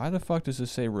 Why the fuck does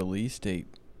this say release date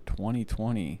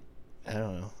 2020? I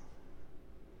don't know.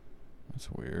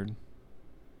 That's weird.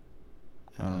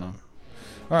 I don't know.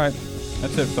 All right.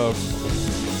 That's it,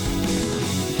 folks.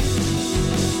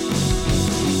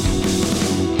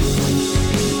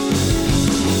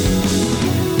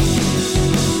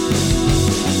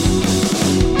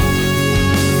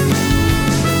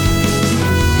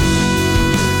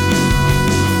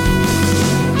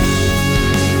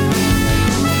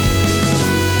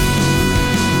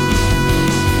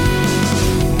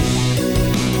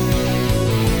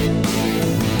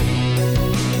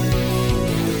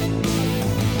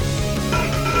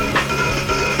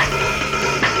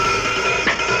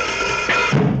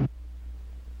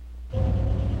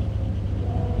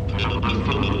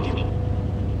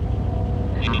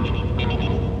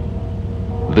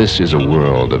 This is a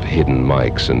world of hidden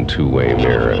mics and two-way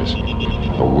mirrors.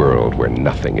 A world where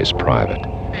nothing is private.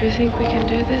 Do you think we can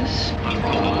do this?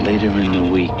 Later in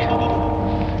the week.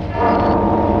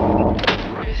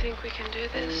 Do you think we can do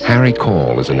this? Harry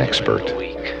Cole is an expert.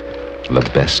 The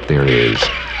best there is.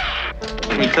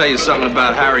 Let me tell you something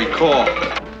about Harry Cole.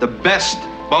 The best,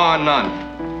 bar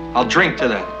none. I'll drink to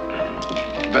that.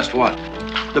 Best what?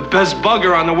 The best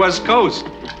bugger on the West Coast.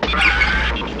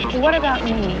 What about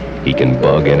me? He can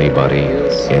bug anybody,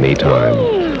 anytime.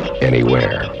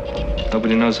 anywhere.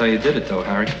 Nobody knows how you did it, though,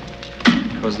 Harry.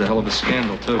 Caused a hell of a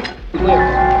scandal, too. Look,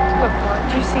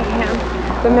 Mark, do you see him?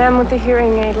 The man with the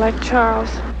hearing aid, like Charles.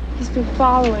 He's been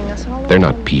following us all They're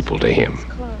over. not people to him,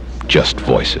 just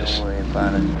voices.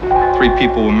 3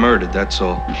 people were murdered, that's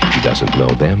all. He doesn't know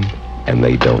them, and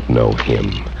they don't know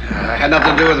him. Had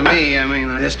nothing to do with me. I mean,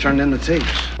 I just turned in the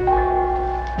tapes.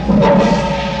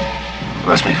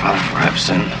 Bless me, Father, for I've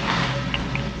sinned.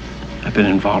 I've been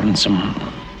involved in some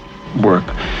work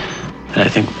that I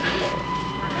think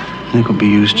will be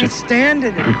used to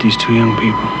hurt these 2 young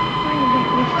people.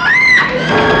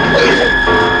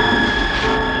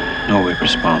 No way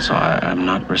responsible. I'm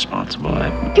not responsible.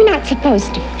 You're not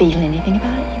supposed to feel anything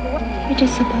about it. You're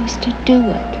just supposed to do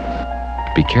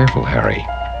it. Be careful, Harry.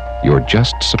 You're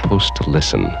just supposed to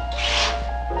listen.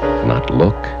 Not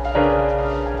look,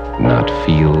 not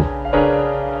feel,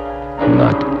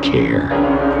 not care.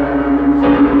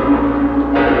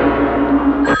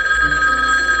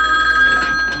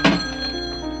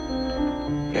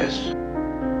 Yes.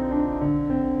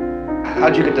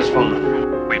 How'd you get this phone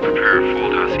number? We prepare a full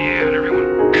dossier on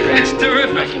everyone. It's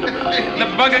terrific. The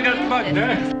bugger got bugged,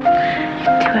 huh?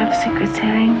 Do you have secrets,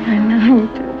 Harry? I know you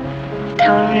do.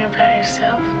 Tell me about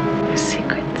yourself. Your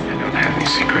secrets. I don't have any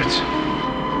secrets.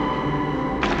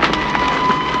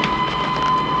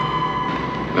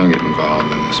 Don't get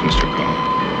involved in this, Mr. Cole.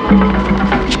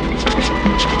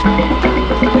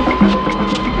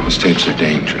 Those tapes are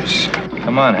dangerous.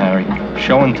 Come on, Harry.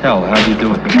 Show and tell. How'd you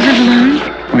do it?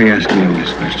 Why are you asking me all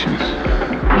these questions?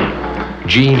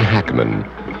 Gene Hackman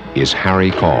is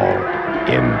Harry Call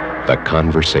in The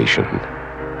Conversation.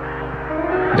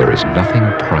 There is nothing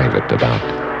private about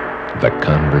The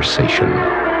Conversation.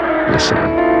 Listen.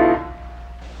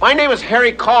 My name is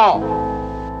Harry Call.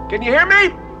 Can you hear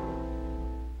me?